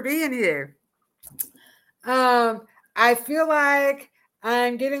 thank you for being here. I feel like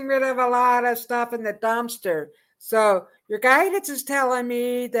I'm getting rid of a lot of stuff in the dumpster. So, your guidance is telling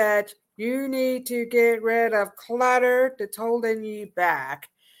me that you need to get rid of clutter that's holding you back.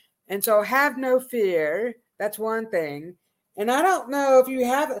 And so have no fear. That's one thing. And I don't know if do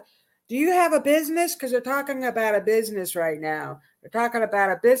you have a business? Because they're talking about a business right now. They're talking about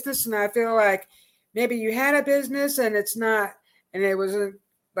a business, and I feel like maybe you had a business and it wasn't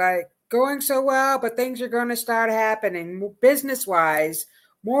like going so well, but things are going to start happening business-wise.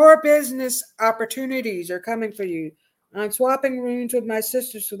 More business opportunities are coming for you. I'm swapping rooms with my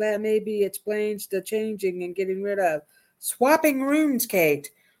sister, so that maybe explains the changing and getting rid of. Swapping rooms, Kate.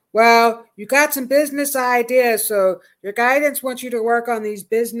 Well, you got some business ideas, so your guidance wants you to work on these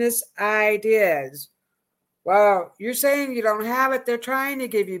business ideas. Well, you're saying you don't have it. They're trying to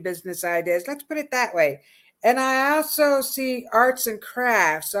give you business ideas. Let's put it that way. And I also see arts and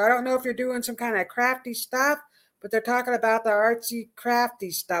crafts. So I don't know if you're doing some kind of crafty stuff, but they're talking about the artsy,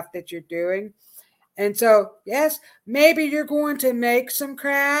 crafty stuff that you're doing. And so, yes, maybe you're going to make some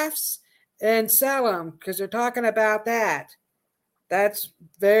crafts and sell them because they're talking about that. That's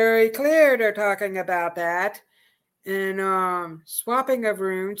very clear. They're talking about that. And swapping of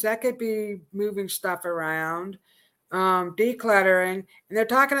rooms, that could be moving stuff around, decluttering. And they're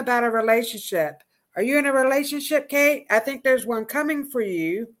talking about a relationship. Are you in a relationship, Kate? I think there's one coming for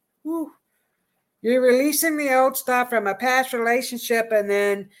you. Whew. You're releasing the old stuff from a past relationship, and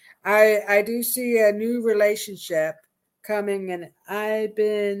then I do see a new relationship coming, and I've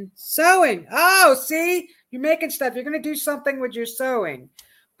been sewing. Oh, see, you're making stuff. You're going to do something with your sewing,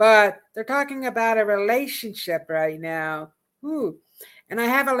 but they're talking about a relationship right now. Ooh. And I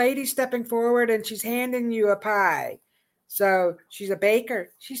have a lady stepping forward, and she's handing you a pie. So she's a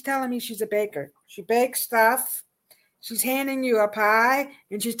baker. She's telling me she's a baker. She bakes stuff. She's handing you a pie,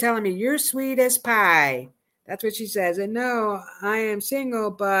 and she's telling me, you're sweet as pie. That's what she says. And no, I am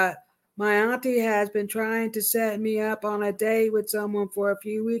single, but my auntie has been trying to set me up on a date with someone for a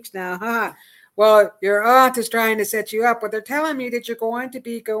few weeks now. Ha! Well, your aunt is trying to set you up, but they're telling me that you're going to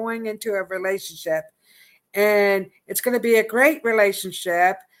be going into a relationship, and it's going to be a great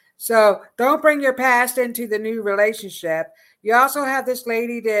relationship. So don't bring your past into the new relationship. You also have this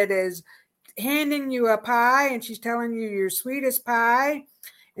lady that is handing you a pie, and she's telling you your sweetest pie,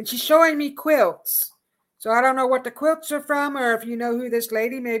 and she's showing me quilts. So I don't know what the quilts are from, or if you know who this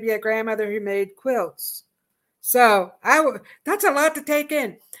lady, maybe a grandmother who made quilts. So that's a lot to take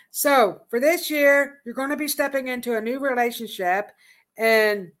in. So for this year, you're going to be stepping into a new relationship,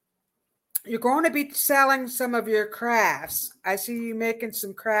 and you're going to be selling some of your crafts. I see you making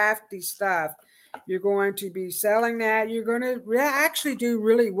some crafty stuff. You're going to be selling that. You're going to actually do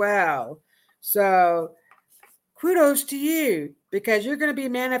really well. So kudos to you, because you're going to be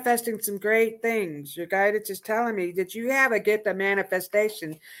manifesting some great things. Your guidance is telling me that you have a gift of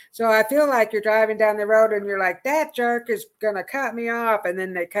manifestation. So I feel like you're driving down the road and you're like, that jerk is going to cut me off. And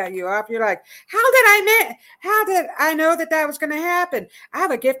then they cut you off. You're like, how did I know that was going to happen? I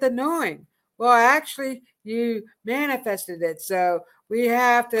have a gift of knowing. Well, actually, you manifested it. So we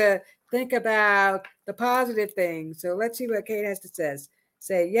have to think about the positive things. So let's see what Kate has to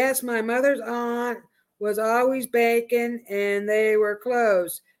say. Yes, my mother's aunt was always baking, and they were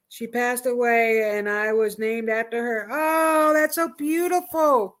close. She passed away, and I was named after her. Oh, that's so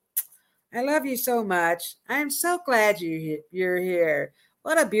beautiful. I love you so much. I'm so glad you're here.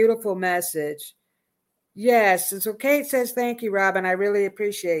 What a beautiful message. Yes, and so Kate says, thank you, Robyn. I really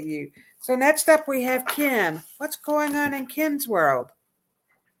appreciate you. So next up, we have Kim. What's going on in Kim's world?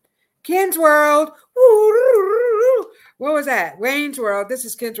 Kim's world. What was that? Wayne's World. This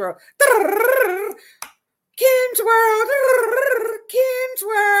is Kim's world. Kim's world. Kim's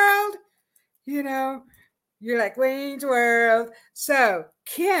world. You know, you're like Wayne's World. So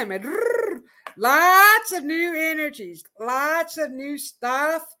Kim, lots of new energies, lots of new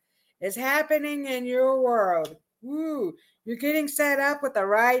stuff is happening in your world. Ooh, you're getting set up with the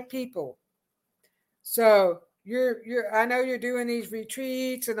right people. So I know you're doing these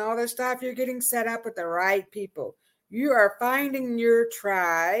retreats and all this stuff. You're getting set up with the right people. You are finding your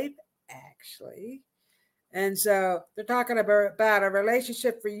tribe, actually. And so they're talking about a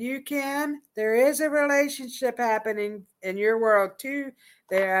relationship for you, Kim. There is a relationship happening in your world too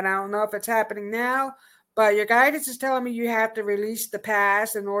there. And I don't know if it's happening now, but your guidance is telling me you have to release the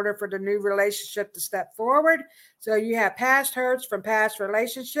past in order for the new relationship to step forward. So you have past hurts from past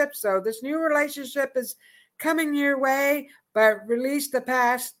relationships. So this new relationship is coming your way, but release the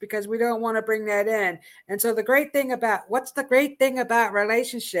past because we don't want to bring that in. And so what's the great thing about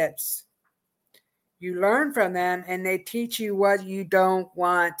relationships? You learn from them and they teach you what you don't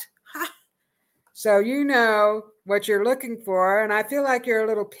want. So you know what you're looking for. And I feel like you're a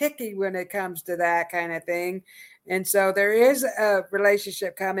little picky when it comes to that kind of thing. And so there is a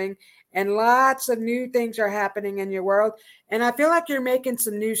relationship coming and lots of new things are happening in your world. And I feel like you're making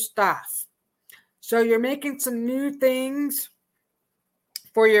some new stuff. So you're making some new things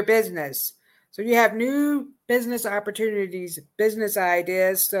for your business. So you have new business opportunities, business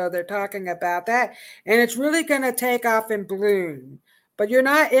ideas. So they're talking about that. And it's really going to take off and bloom. But you're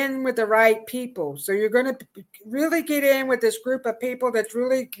not in with the right people. So you're going to really get in with this group of people that's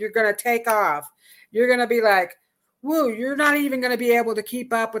really, you're going to take off. You're going to be like, whoa, you're not even going to be able to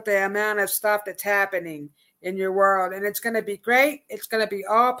keep up with the amount of stuff that's happening in your world. And it's going to be great. It's going to be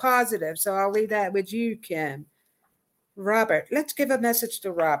all positive. So I'll leave that with you, Kim. Robert. Let's give a message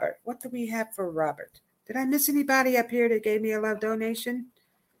to Robert. What do we have for Robert? Did I miss anybody up here that gave me a love donation?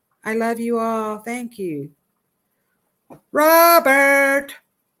 I love you all. Thank you. Robert.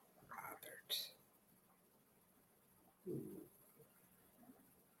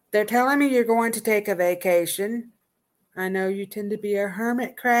 They're telling me you're going to take a vacation. I know you tend to be a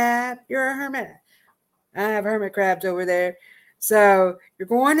hermit crab. You're a hermit. I have hermit crabs over there. So you're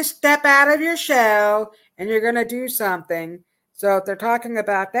going to step out of your shell and you're going to do something. So if they're talking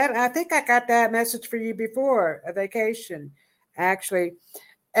about that, I think I got that message for you before, a vacation, actually.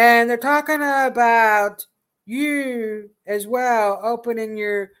 And they're talking about you as well, opening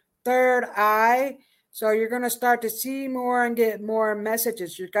your third eye. So you're going to start to see more and get more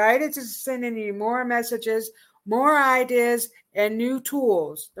messages. Your guidance is sending you more messages, more ideas, and new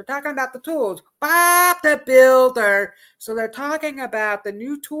tools. They're talking about the tools. Bob the Builder. So they're talking about the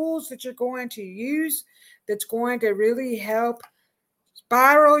new tools that you're going to use that's going to really help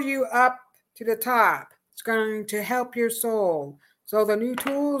spiral you up to the top. It's going to help your soul. So the new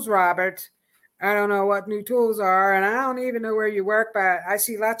tools, Robert, I don't know what new tools are, and I don't even know where you work, but I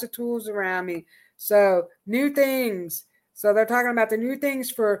see lots of tools around me. So new things. So they're talking about the new things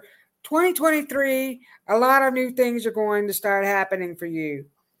for 2023. A lot of new things are going to start happening for you.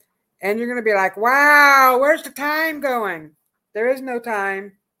 And you're going to be like, wow, where's the time going? There is no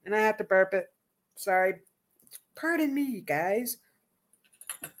time. And I have to burp it. Sorry. Pardon me, guys.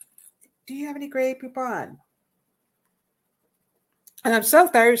 Do you have any Grey Poupon? And I'm so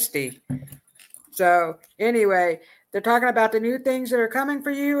thirsty. So anyway, they're talking about the new things that are coming for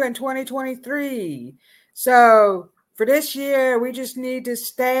you in 2023. So for this year, we just need to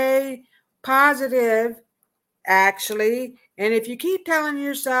stay positive, actually. And if you keep telling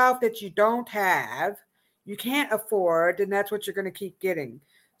yourself that you don't have, you can't afford, then that's what you're going to keep getting.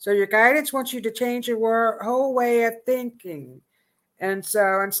 So your guidance wants you to change your whole way of thinking. And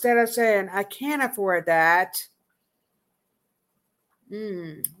so instead of saying, I can't afford that,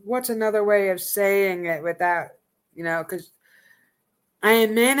 what's another way of saying it without, because I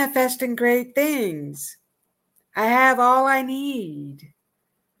am manifesting great things. I have all I need.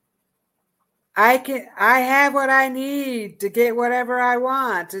 I have what I need to get whatever I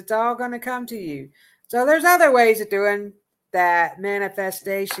want. It's all going to come to you. So there's other ways of doing that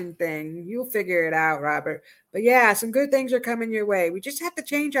manifestation thing. You'll figure it out, Robert. But yeah, some good things are coming your way. We just have to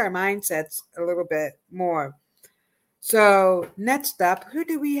change our mindsets a little bit more. So next up, who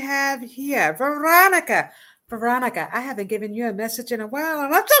do we have here? Veronica. Veronica, I haven't given you a message in a while,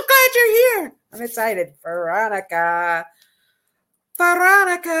 and I'm so glad you're here. I'm excited. Veronica.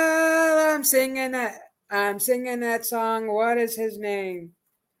 Veronica. I'm singing that song. What is his name?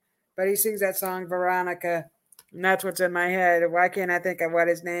 But he sings that song, Veronica. And that's what's in my head. Why can't I think of what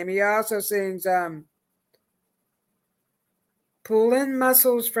his name? He also sings Pulling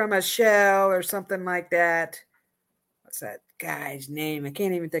Muscles from a Shell or something like that. What's that guy's name? I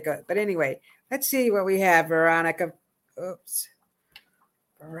can't even think of it. But anyway, let's see what we have, Veronica. Oops.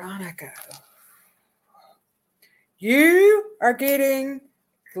 Veronica. You are getting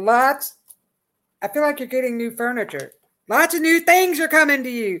lots. I feel like you're getting new furniture. Lots of new things are coming to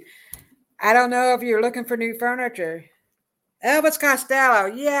you. I don't know if you're looking for new furniture. Elvis Costello.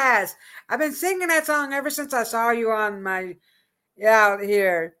 Yes. I've been singing that song ever since I saw you on my out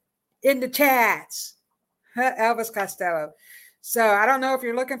here in the chats. Elvis Costello. So I don't know if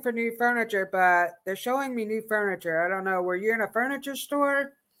you're looking for new furniture, but they're showing me new furniture. I don't know. Were you in a furniture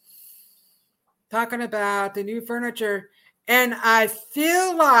store? Talking about the new furniture. And I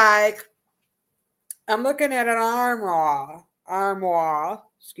feel like I'm looking at an armoire.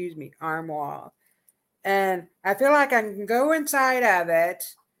 And I feel like I can go inside of it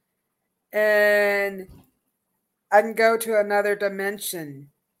and I can go to another dimension.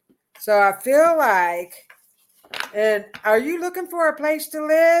 So I feel like, and are you looking for a place to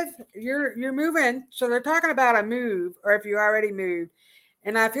live? You're moving. So they're talking about a move, or if you already moved.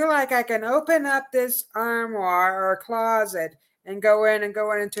 And I feel like I can open up this armoire or closet and go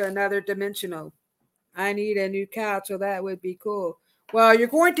into another dimensional. I need a new couch, so that would be cool. Well, you're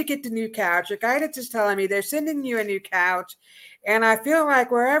going to get the new couch. Your guidance is telling me they're sending you a new couch. And I feel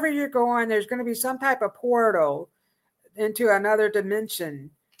like wherever you're going, there's going to be some type of portal into another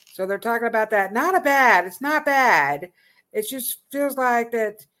dimension. So they're talking about that. It's not bad. It just feels like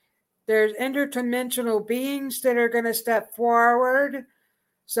that there's interdimensional beings that are going to step forward.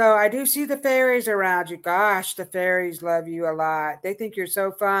 So I do see the fairies around you. Gosh, the fairies love you a lot. They think you're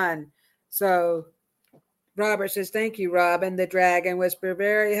so fun. So Robert says, thank you, Robyn, the dragon whisperer.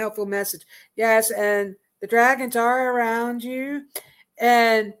 Very helpful message. Yes, and the dragons are around you.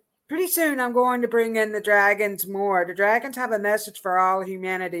 And pretty soon I'm going to bring in the dragons more. The dragons have a message for all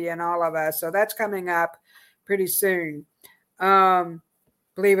humanity and all of us. So that's coming up pretty soon.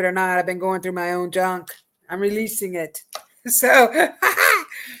 Believe it or not, I've been going through my own junk. I'm releasing it. So,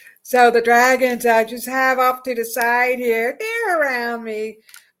 so the dragons I just have off to the side here, they're around me.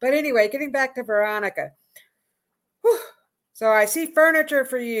 But anyway, getting back to Veronica. Whew. So I see furniture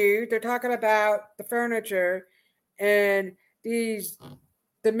for you. They're talking about the furniture and these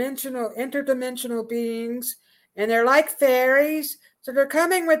interdimensional beings, and they're like fairies. So they're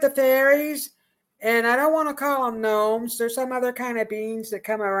coming with the fairies, and I don't want to call them gnomes. There's some other kind of beings that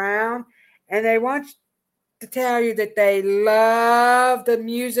come around, and they want to tell you that they love the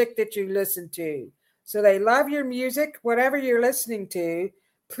music that you listen to. So they love your music, whatever you're listening to.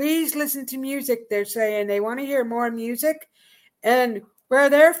 Please listen to music. They're saying they want to hear more music. And where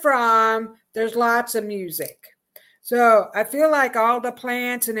they're from, there's lots of music. So I feel like all the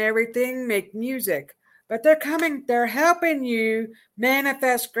plants and everything make music. But they're helping you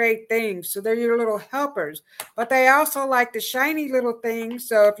manifest great things. So they're your little helpers. But they also like the shiny little things.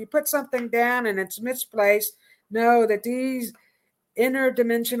 So if you put something down and it's misplaced, know that these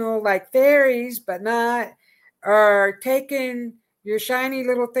interdimensional, like fairies, but not, are taking your shiny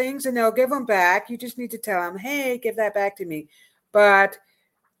little things and they'll give them back. You just need to tell them, hey, give that back to me. But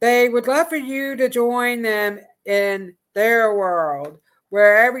they would love for you to join them in their world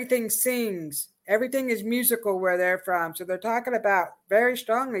where everything sings. Everything is musical where they're from. So they're very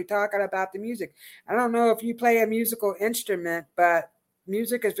strongly talking about the music. I don't know if you play a musical instrument, but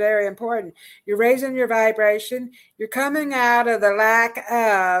music is very important. You're raising your vibration. You're coming out of the lack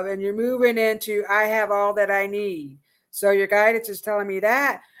of, and you're moving into, I have all that I need. So your guidance is telling me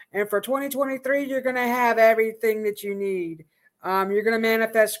that. And for 2023, you're going to have everything that you need. You're going to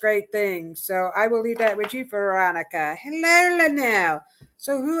manifest great things. So I will leave that with you, Veronica. Hello, Linnell.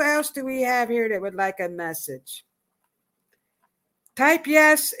 So who else do we have here that would like a message? Type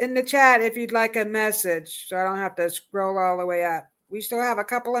yes in the chat if you'd like a message, so I don't have to scroll all the way up. We still have a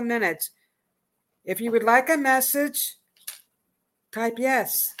couple of minutes. If you would like a message, type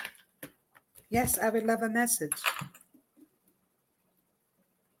yes. Yes, I would love a message.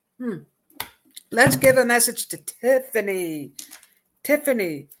 Let's give a message to Tiffany.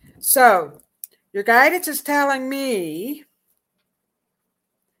 Tiffany. So, your guidance is telling me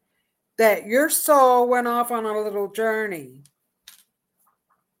that your soul went off on a little journey.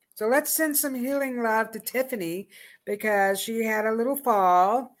 So let's send some healing love to Tiffany because she had a little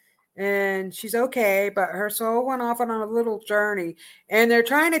fall and she's okay, but her soul went off on a little journey. And they're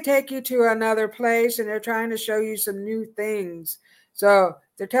trying to take you to another place and they're trying to show you some new things. So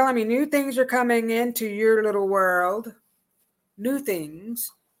they're telling me new things are coming into your little world. New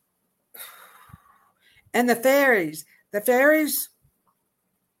things. And the fairies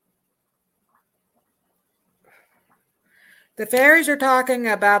are talking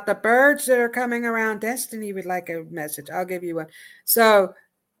about the birds that are coming around. Destiny would like a message. I'll give you one. So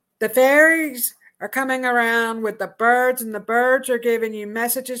the fairies are coming around with the birds, and the birds are giving you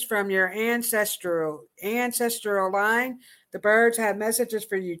messages from your ancestral line. The birds have messages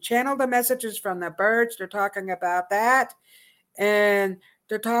for you. Channel the messages from the birds. They're talking about that. And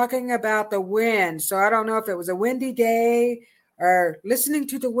they're talking about the wind. So I don't know if it was a windy day or listening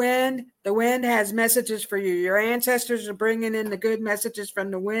to the wind. The wind has messages for you. Your ancestors are bringing in the good messages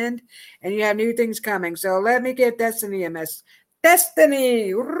from the wind, and you have new things coming. So let me give Destiny a message.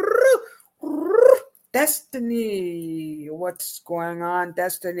 Destiny. Destiny. What's going on,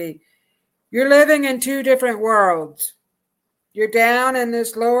 Destiny? You're living in two different worlds. You're down in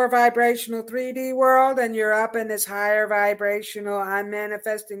this lower vibrational 3D world, and you're up in this higher vibrational, I'm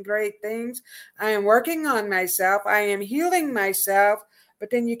manifesting great things. I am working on myself. I am healing myself.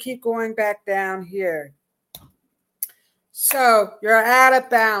 But then you keep going back down here. So you're out of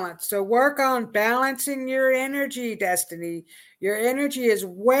balance. So work on balancing your energy, Destiny. Your energy is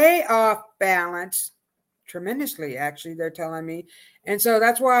way off balance. Tremendously, actually, they're telling me. And so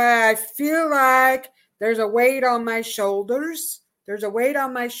that's why I feel like there's a weight on my shoulders. There's a weight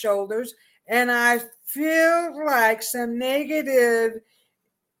on my shoulders. And I feel like some negative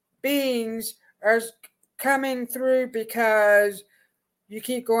beings are coming through because you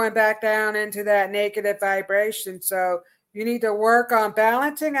keep going back down into that negative vibration. So you need to work on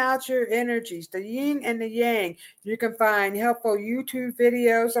balancing out your energies, the yin and the yang. You can find helpful YouTube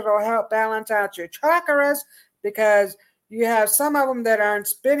videos that will help balance out your chakras, because you have some of them that aren't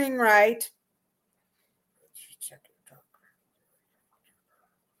spinning right.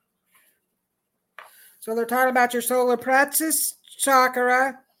 So they're talking about your solar plexus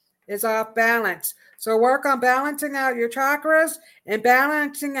chakra is off balance. So work on balancing out your chakras and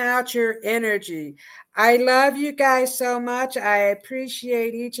balancing out your energy. I love you guys so much. I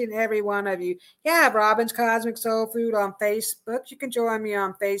appreciate each and every one of you. Yeah, Robyn's Cosmic Soul Food on Facebook. You can join me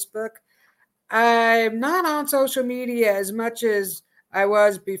on Facebook. I'm not on social media as much as I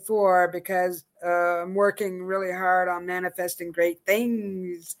was before, because I'm working really hard on manifesting great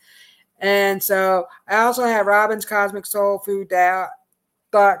things. And so I also have Robyn's Cosmic Soul Food.com.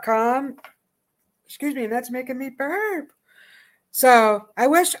 Excuse me, that's making me burp. So I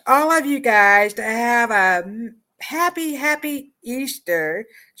wish all of you guys to have a happy Easter.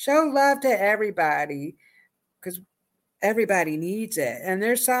 Show love to everybody, because everybody needs it. And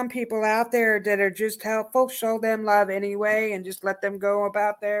there's some people out there that are just helpful. Show them love anyway and just let them go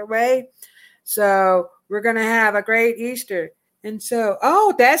about their way. So we're going to have a great Easter. And so,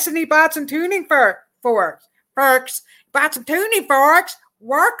 Destiny bought some tuning forks. Bought some tuning forks.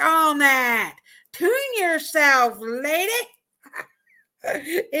 Work on that. Tune yourself, lady.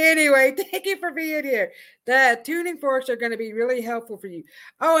 Anyway, thank you for being here. The tuning forks are going to be really helpful for you.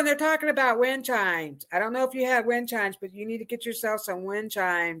 Oh, and they're talking about wind chimes. I don't know if you have wind chimes, but you need to get yourself some wind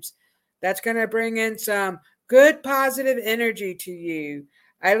chimes. That's going to bring in some good, positive energy to you.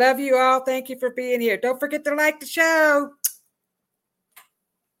 I love you all. Thank you for being here. Don't forget to like the show.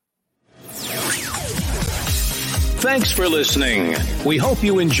 Thanks for listening. We hope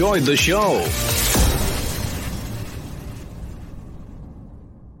you enjoyed the show.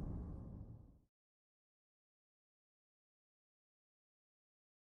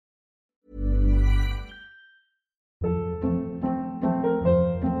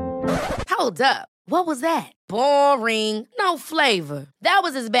 Hold up. What was that? Boring. No flavor. That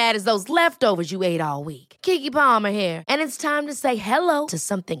was as bad as those leftovers you ate all week. Keke Palmer here. And it's time to say hello to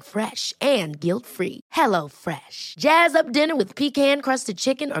something fresh and guilt-free. Hello Fresh. Jazz up dinner with pecan-crusted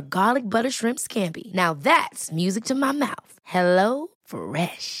chicken or garlic butter shrimp scampi. Now that's music to my mouth. Hello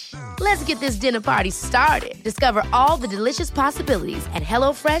Fresh. Let's get this dinner party started. Discover all the delicious possibilities at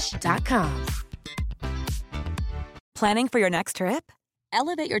HelloFresh.com. Planning for your next trip?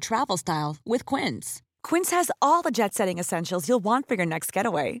 Elevate your travel style with Quince. Quince has all the jet-setting essentials you'll want for your next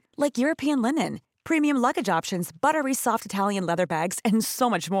getaway, like European linen, premium luggage options, buttery soft Italian leather bags, and so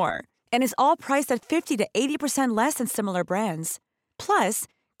much more. And is all priced at 50 to 80% less than similar brands. Plus,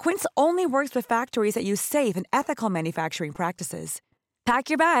 Quince only works with factories that use safe and ethical manufacturing practices. Pack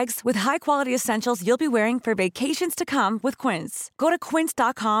your bags with high-quality essentials you'll be wearing for vacations to come with Quince. Go to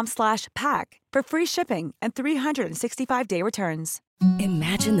quince.com/pack for free shipping and 365-day returns.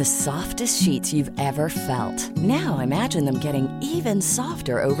 Imagine the softest sheets you've ever felt. Now imagine them getting even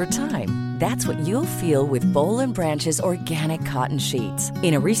softer over time. That's what you'll feel with Boll & Branch's organic cotton sheets.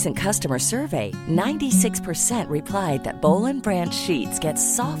 In a recent customer survey, 96% replied that Boll & Branch sheets get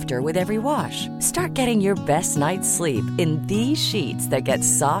softer with every wash. Start getting your best night's sleep in these sheets that get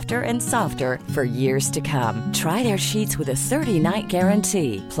softer and softer for years to come. Try their sheets with a 30-night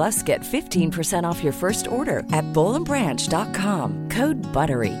guarantee. Plus, get 15% off your first order at bollandbranch.com. Code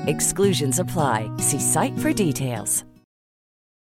BUTTERY. Exclusions apply. See site for details.